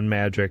Muggle and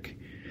magic.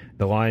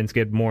 The lines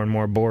get more and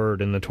more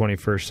blurred in the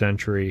 21st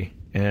century,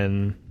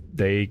 and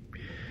they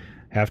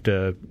have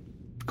to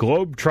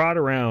globe-trot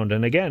around.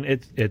 And again,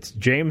 it's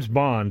James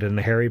Bond in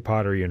the Harry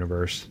Potter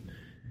universe.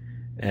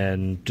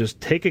 And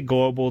just take it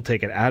global,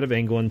 take it out of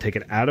England, take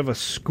it out of a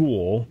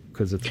school,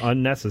 because it's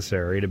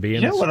unnecessary to be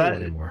in a school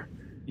anymore.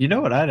 You know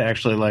what I'd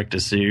actually like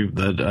to see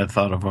that I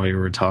thought of while you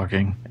were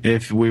talking?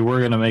 If we were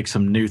going to make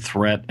some new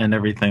threat and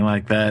everything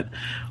like that,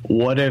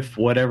 what if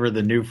whatever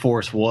the new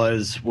force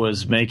was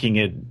making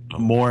it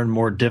more and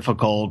more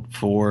difficult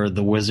for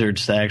the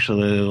wizards to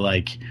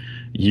actually,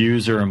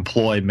 use or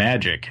employ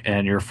magic,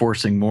 and you're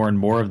forcing more and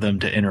more of them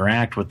to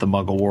interact with the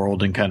Muggle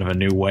world in kind of a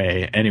new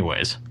way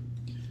anyways?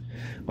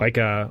 Like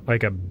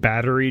a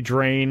battery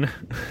drain?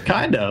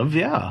 Kind of,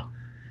 yeah.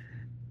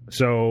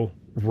 So,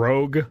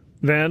 Rogue,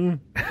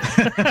 then?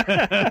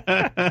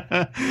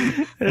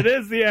 It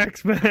is the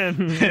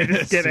X-Men.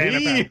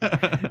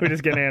 We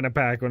just get Anna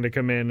Paquin to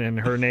come in, and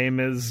her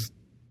name is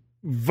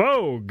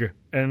Vogue,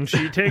 and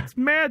she takes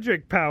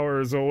magic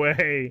powers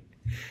away.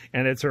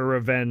 And it's her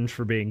revenge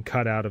for being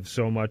cut out of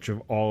so much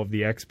of all of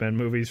the X-Men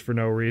movies for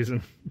no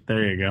reason.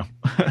 There you go.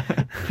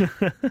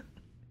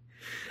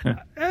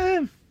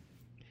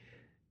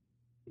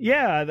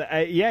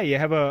 Yeah, you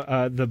have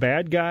the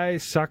bad guy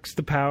sucks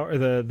the power,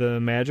 the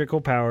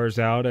magical powers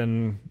out,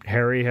 and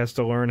Harry has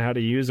to learn how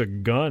to use a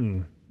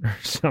gun or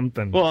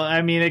something. Well,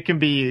 I mean, it can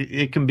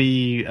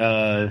be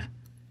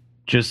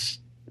just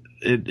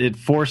it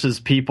forces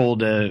people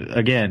to,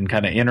 again,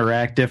 kind of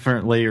interact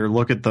differently or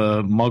look at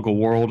the Muggle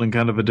world in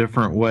kind of a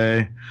different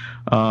way,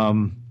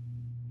 and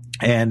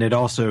it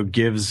also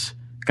gives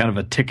kind of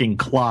a ticking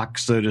clock,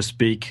 so to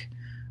speak,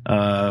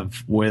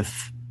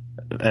 with.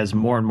 As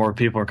more and more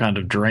people are kind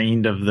of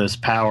drained of this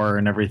power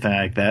and everything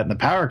like that. And the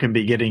power can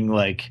be getting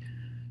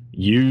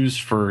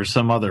used for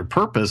some other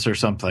purpose or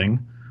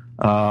something,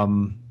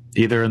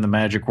 either in the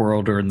magic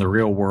world or in the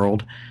real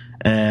world.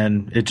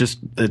 And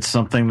it's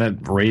something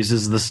that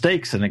raises the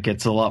stakes, and it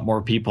gets a lot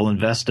more people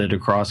invested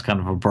across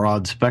kind of a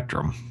broad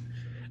spectrum.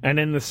 And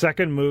in the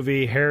second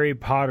movie, Harry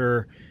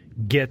Potter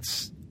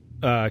gets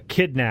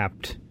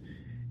kidnapped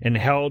and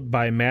held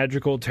by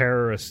magical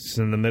terrorists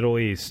in the Middle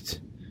East.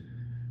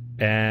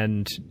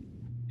 And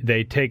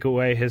they take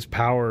away his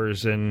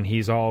powers, and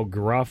he's all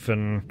gruff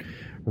and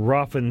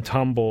rough and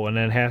tumble, and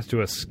then has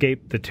to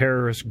escape the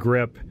terrorist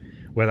grip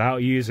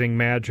without using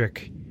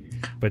magic.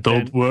 But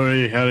Don't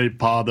worry, Harry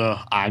Potter.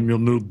 I'm your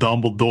new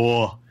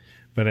Dumbledore.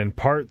 But in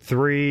part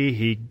 3,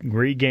 he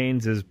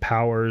regains his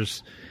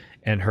powers,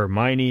 and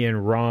Hermione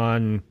and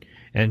Ron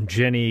and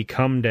Ginny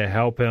come to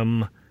help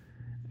him,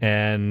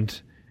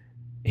 and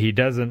he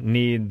doesn't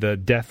need the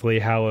Deathly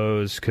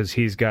Hallows because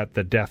he's got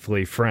the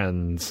Deathly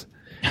Friends.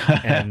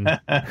 And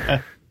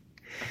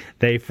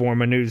they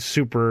form a new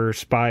super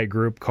spy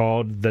group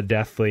called the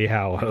Deathly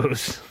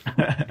Hallows.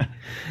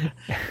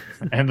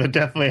 And the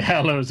Deathly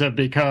Hallows have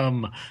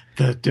become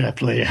the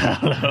Deathly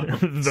Hallows.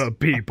 The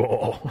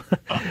people.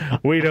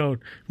 We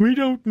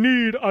don't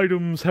need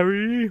items,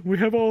 Harry. We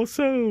have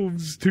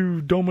ourselves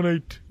to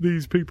dominate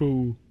these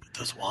people. Put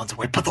those wands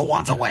away. Put the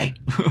wands away.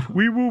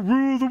 We will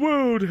rule the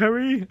world,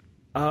 Harry.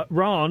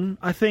 Ron,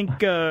 I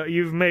think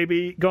you've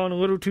maybe gone a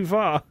little too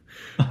far.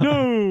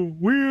 No,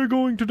 we're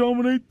going to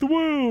dominate the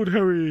world,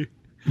 Harry.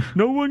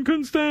 No one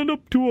can stand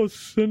up to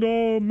us and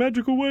our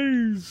magical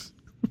ways.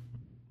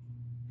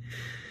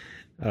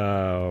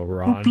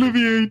 Ron.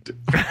 Obliviate.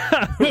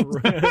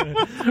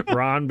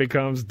 Ron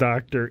becomes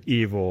Dr.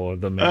 Evil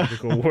of the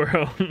magical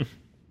world.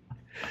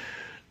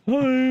 I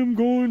am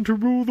going to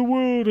rule the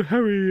world,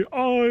 Harry.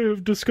 I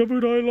have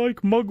discovered I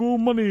like muggle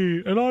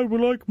money, and I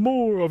would like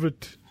more of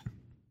it.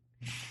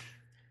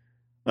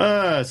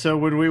 So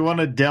would we want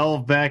to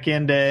delve back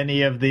into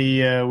any of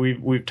the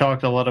we've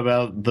talked a lot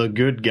about the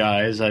good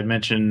guys. I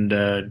mentioned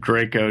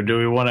Draco. Do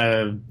we want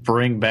to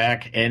bring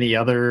back any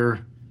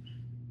other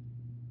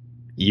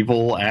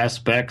evil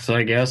aspects,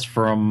 I guess,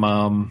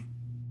 from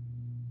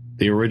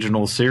the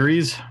original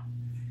series?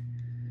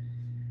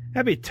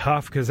 That'd be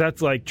tough, because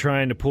that's like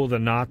trying to pull the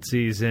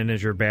Nazis in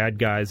as your bad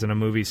guys in a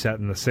movie set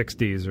in the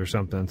 60s or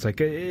something. It's like,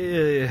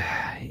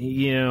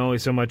 only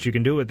so much you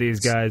can do with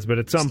these guys, but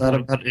at some point...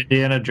 Is that about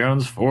Indiana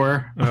Jones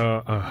 4?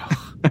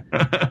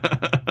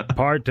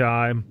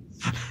 Part-time.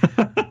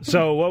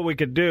 So what we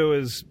could do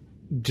is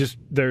just,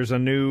 there's a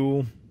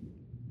new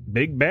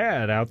big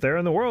bad out there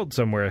in the world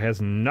somewhere. It has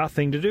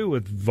nothing to do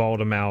with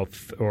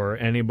Voldemort or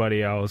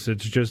anybody else.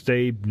 It's just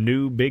a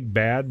new big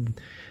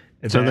bad...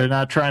 So they're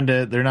not trying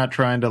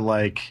to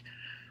like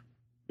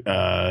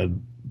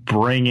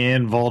bring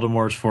in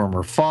Voldemort's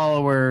former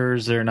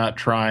followers. They're not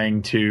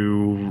trying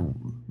to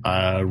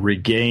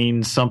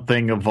regain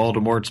something of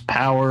Voldemort's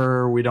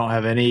power. We don't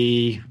have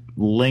any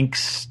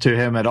links to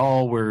him at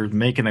all. We're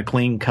making a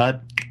clean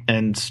cut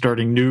and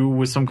starting new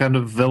with some kind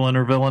of villain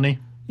or villainy.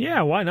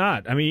 Yeah, why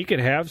not? I mean, you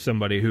could have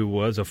somebody who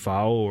was a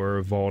follower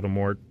of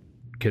Voldemort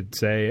could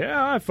say,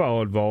 "Yeah, I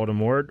followed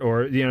Voldemort,"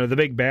 or the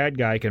big bad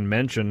guy can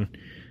mention.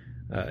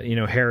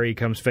 Harry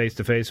comes face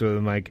to face with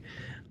him like,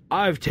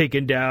 I've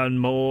taken down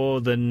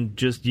more than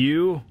just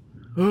you.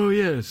 Oh,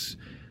 yes,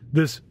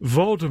 this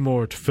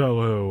Voldemort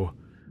fellow.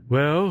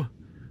 Well,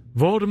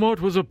 Voldemort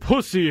was a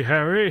pussy,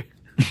 Harry.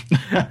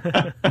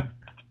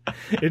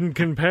 In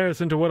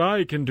comparison to what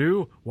I can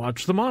do,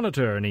 watch the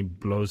monitor. And he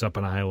blows up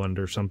an island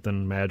or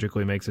something,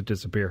 magically makes it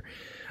disappear.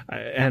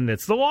 And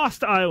it's the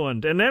Lost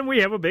Island. And then we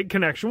have a big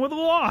connection with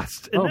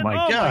Lost. And then,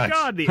 my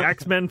God, the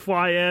X-Men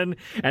fly in,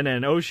 and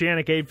then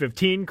Oceanic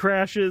 815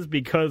 crashes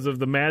because of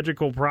the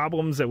magical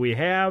problems that we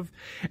have.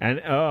 And,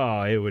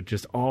 it would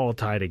just all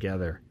tie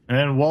together. And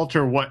then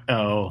Walter White...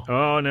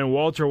 and then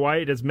Walter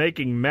White is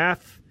making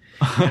meth.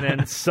 And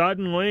then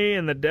suddenly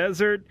in the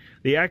desert,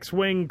 the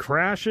X-Wing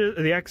crashes.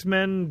 The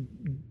X-Men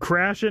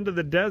crash into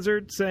the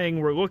desert saying,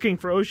 we're looking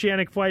for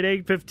Oceanic Flight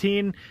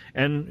 815.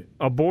 And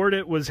aboard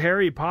it was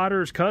Harry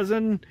Potter's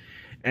cousin.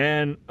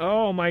 And,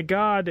 oh, my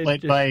God.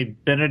 Played by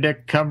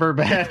Benedict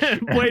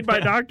Cumberbatch. Played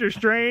by Doctor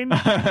Strange.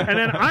 And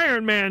then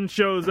Iron Man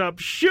shows up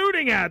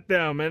shooting at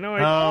them. And I'm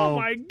like, oh,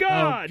 my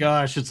God. Oh,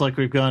 gosh. It's like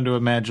we've gone to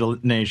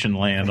Imagination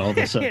Land all of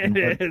a sudden.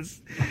 It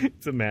is.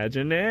 It's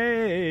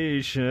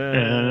imagination.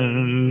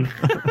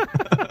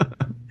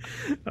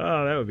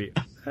 Oh, that would be...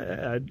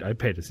 I'd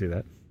pay to see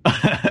that.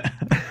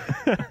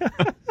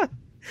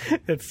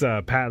 It's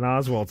Patton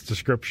Oswalt's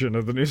description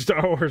of the new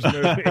Star Wars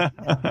movie.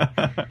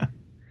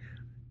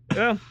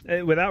 Well,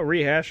 without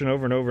rehashing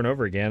over and over and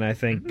over again, I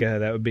think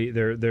that would be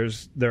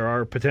there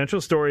are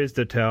potential stories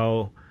to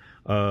tell,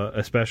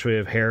 especially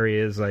if Harry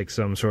is like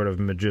some sort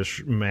of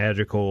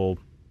magical,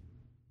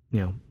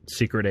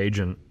 secret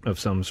agent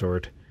of some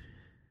sort.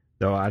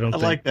 Though I think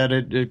like that.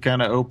 It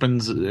kind of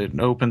opens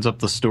up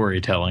the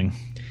storytelling,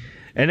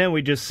 and then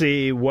we just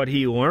see what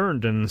he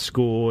learned in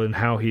school and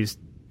how he's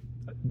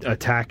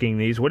attacking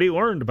these. What he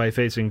learned by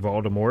facing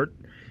Voldemort.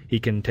 He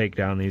can take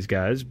down these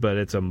guys, but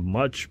it's a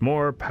much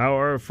more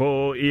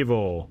powerful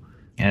evil.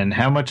 And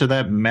how much of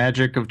that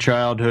magic of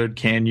childhood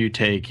can you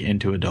take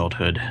into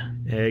adulthood?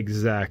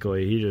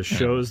 Exactly. He just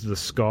shows the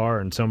scar,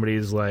 and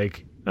somebody's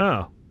like,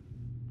 oh,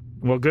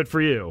 well, good for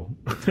you.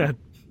 That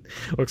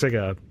looks like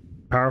a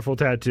powerful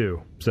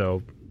tattoo,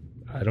 so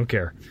I don't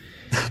care.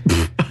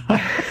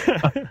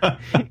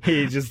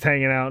 He's just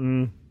hanging out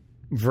in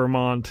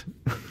Vermont.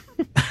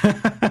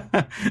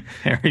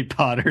 Harry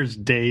Potter's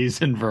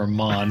days in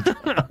Vermont.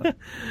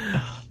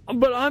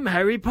 But I'm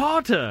Harry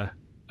Potter.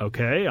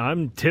 Okay,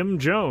 I'm Tim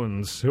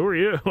Jones. Who are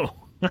you?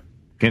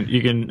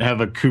 You can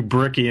have a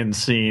Kubrickian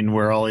scene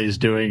where all he's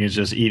doing is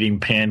just eating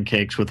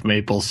pancakes with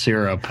maple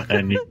syrup,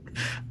 and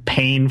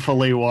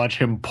painfully watch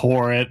him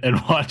pour it and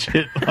watch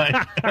it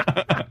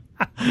like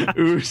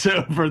ooze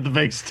over the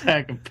big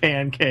stack of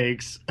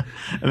pancakes,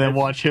 and then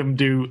watch him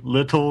do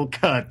little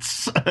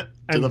cuts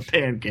to the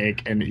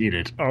pancake and eat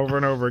it. Over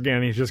and over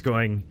again, he's just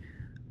going,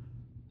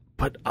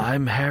 "But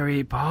I'm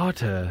Harry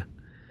Potter.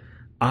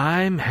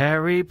 I'm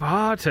Harry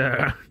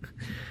Potter.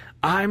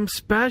 I'm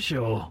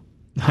special.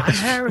 I'm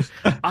Harry.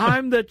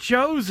 I'm the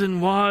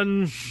chosen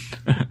one."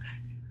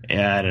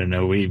 Yeah, I don't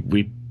know.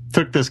 We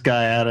took this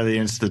guy out of the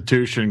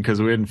institution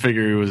because we didn't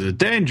figure he was a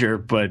danger,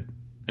 but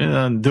he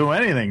doesn't do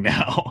anything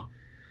now.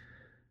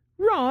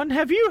 Ron,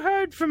 have you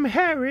heard from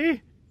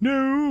Harry?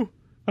 No,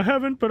 I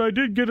haven't, but I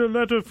did get a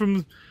letter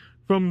from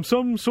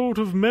some sort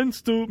of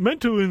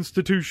mental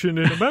institution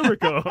in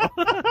America.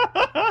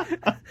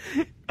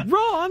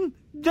 Ron,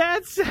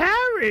 that's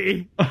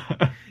Harry.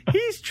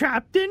 He's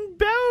trapped in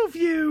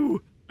Bellevue.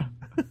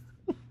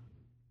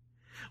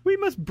 We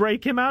must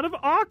break him out of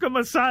Arkham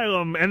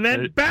Asylum. And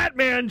then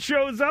Batman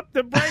shows up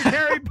to break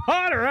Harry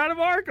Potter out of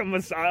Arkham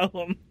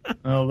Asylum.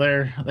 Oh,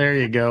 there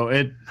you go.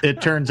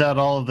 It turns out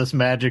all of this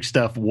magic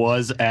stuff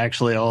was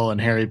actually all in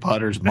Harry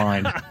Potter's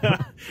mind.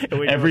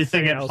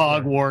 Everything at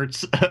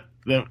Hogwarts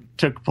that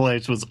took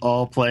place was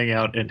all playing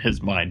out in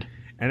his mind.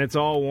 And it's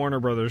all Warner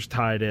Brothers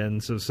tied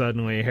in, so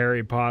suddenly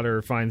Harry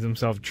Potter finds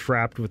himself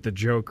trapped with the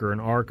Joker in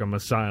Arkham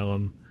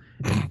Asylum,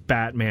 and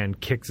Batman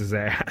kicks his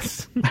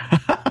ass.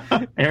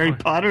 Harry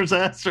Potter's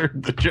ass or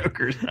the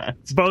Joker's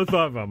ass? Both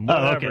of them.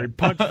 Whatever. Oh, okay. He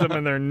punches them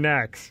in their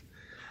necks.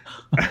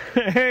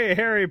 Hey,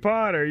 Harry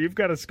Potter, you've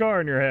got a scar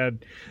on your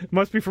head. It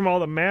must be from all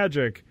the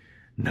magic.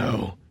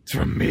 No, it's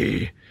from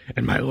me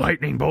and my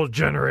lightning bolt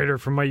generator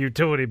from my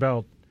utility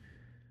belt.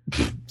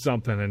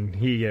 Something, and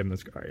he gave him the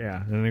scar.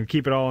 Yeah, and they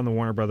keep it all in the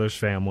Warner Brothers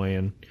family,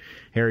 and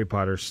Harry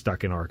Potter's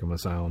stuck in Arkham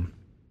Asylum.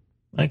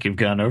 I think you've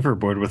gone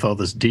overboard with all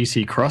this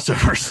DC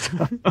crossover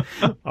stuff.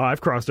 Oh,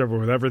 I've crossed over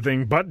with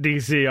everything but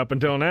DC up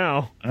until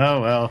now. Oh,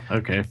 well,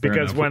 okay.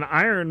 Because enough. When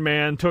Iron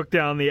Man took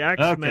down the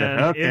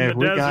X-Men in the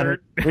we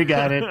desert...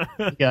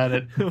 got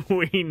it.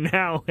 We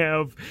now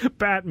have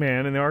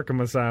Batman in the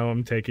Arkham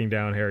Asylum taking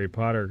down Harry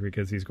Potter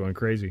because he's going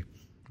crazy.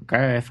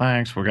 Okay,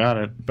 thanks. We got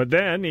it. But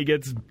then he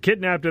gets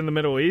kidnapped in the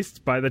Middle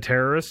East by the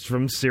terrorists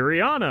from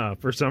Syriana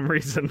for some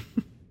reason.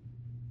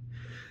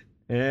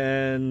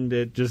 And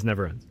it just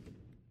never ends.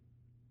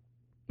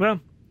 Well,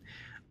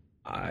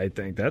 I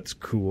think that's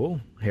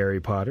cool.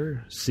 Harry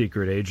Potter,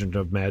 secret agent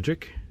of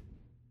magic.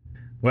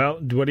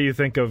 Well, what do you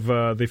think of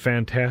the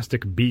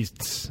Fantastic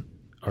Beasts?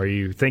 Are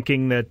you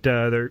thinking that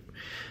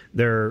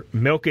they're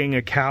milking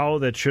a cow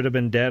that should have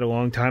been dead a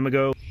long time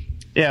ago?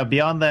 Yeah,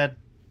 beyond that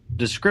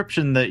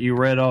description that you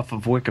read off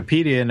of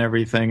Wikipedia and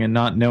everything, and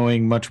not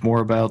knowing much more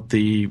about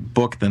the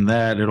book than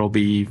that, it'll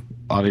be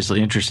obviously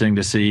interesting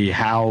to see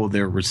how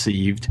they're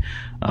received,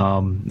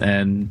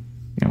 and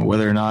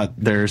whether or not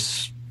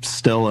there's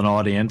still an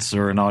audience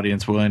or an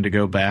audience willing to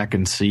go back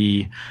and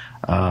see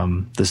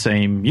the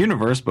same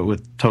universe but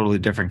with totally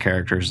different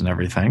characters and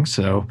everything.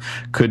 So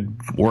could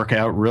work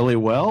out really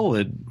well.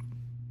 It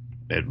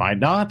might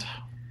not.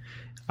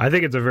 I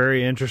think it's a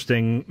very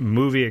interesting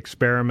movie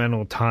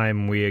experimental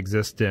time we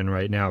exist in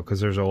right now, because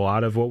there's a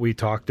lot of what we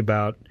talked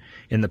about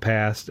in the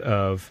past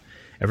of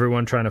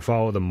everyone trying to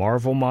follow the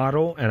Marvel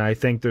model, and I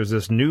think there's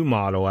this new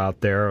model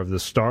out there of the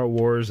Star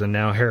Wars and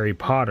now Harry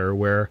Potter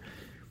where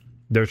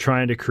they're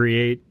trying to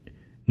create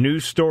new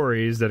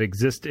stories that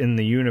exist in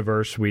the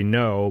universe we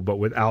know, but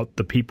without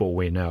the people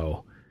we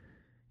know.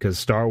 Because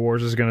Star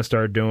Wars is going to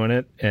start doing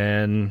it,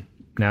 and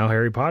now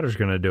Harry Potter's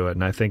going to do it.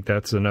 And I think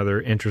that's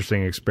another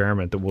interesting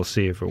experiment that we'll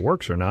see if it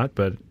works or not,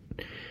 but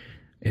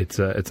it's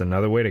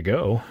another way to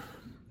go.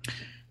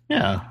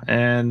 Yeah,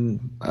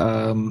 and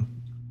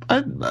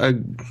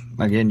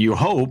again, you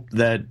hope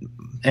that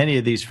any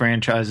of these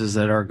franchises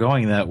that are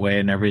going that way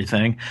and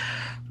everything,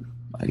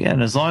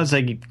 again, as long as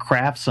they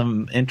craft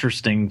some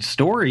interesting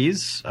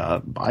stories,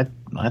 I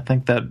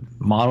think that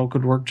model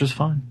could work just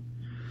fine.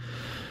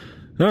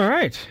 All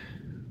right.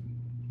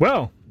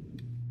 Well,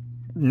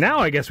 now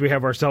I guess we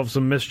have ourselves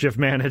some mischief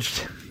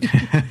managed.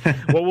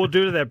 What we'll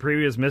do to that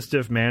previous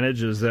mischief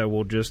managed is that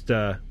we'll just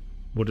say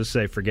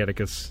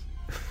Forgeticus.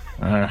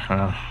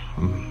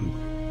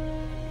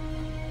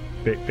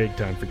 Big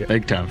time Forgeticus.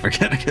 Big time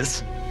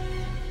Forgeticus.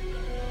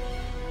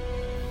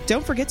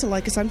 Don't forget to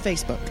like us on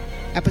Facebook.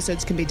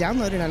 Episodes can be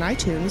downloaded on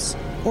iTunes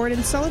or at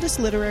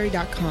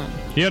EnceladusLiterary.com.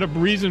 He had a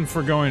reason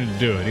for going to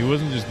do it. He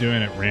wasn't just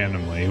doing it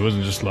randomly. He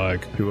wasn't just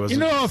like, you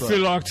know how I feel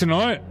like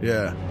tonight?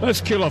 Yeah.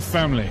 Let's kill a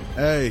family.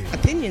 Hey.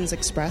 Opinions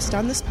expressed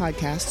on this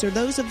podcast are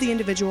those of the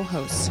individual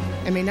hosts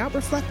and may not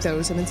reflect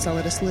those of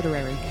Enceladus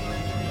Literary.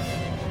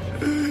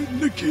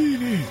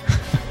 Nagini,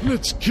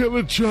 let's kill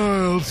a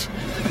child.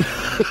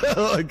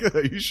 Like,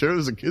 are you sure it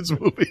was a kid's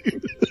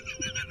movie?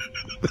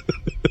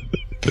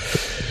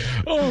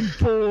 I'm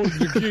bored,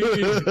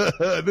 Nagini.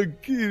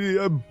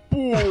 Nagini, I'm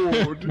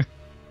bored.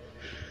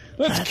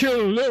 Let's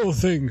kill little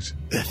things.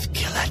 Let's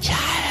kill a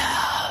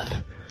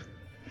child.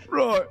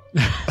 Right.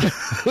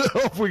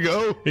 Off we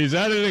go. He's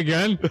at it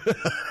again.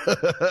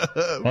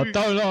 I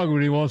don't like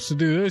when he wants to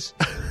do this.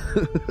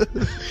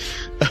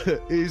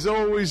 He's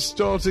always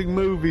starting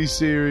movie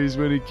series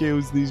when he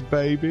kills these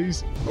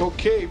babies.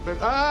 Okay, but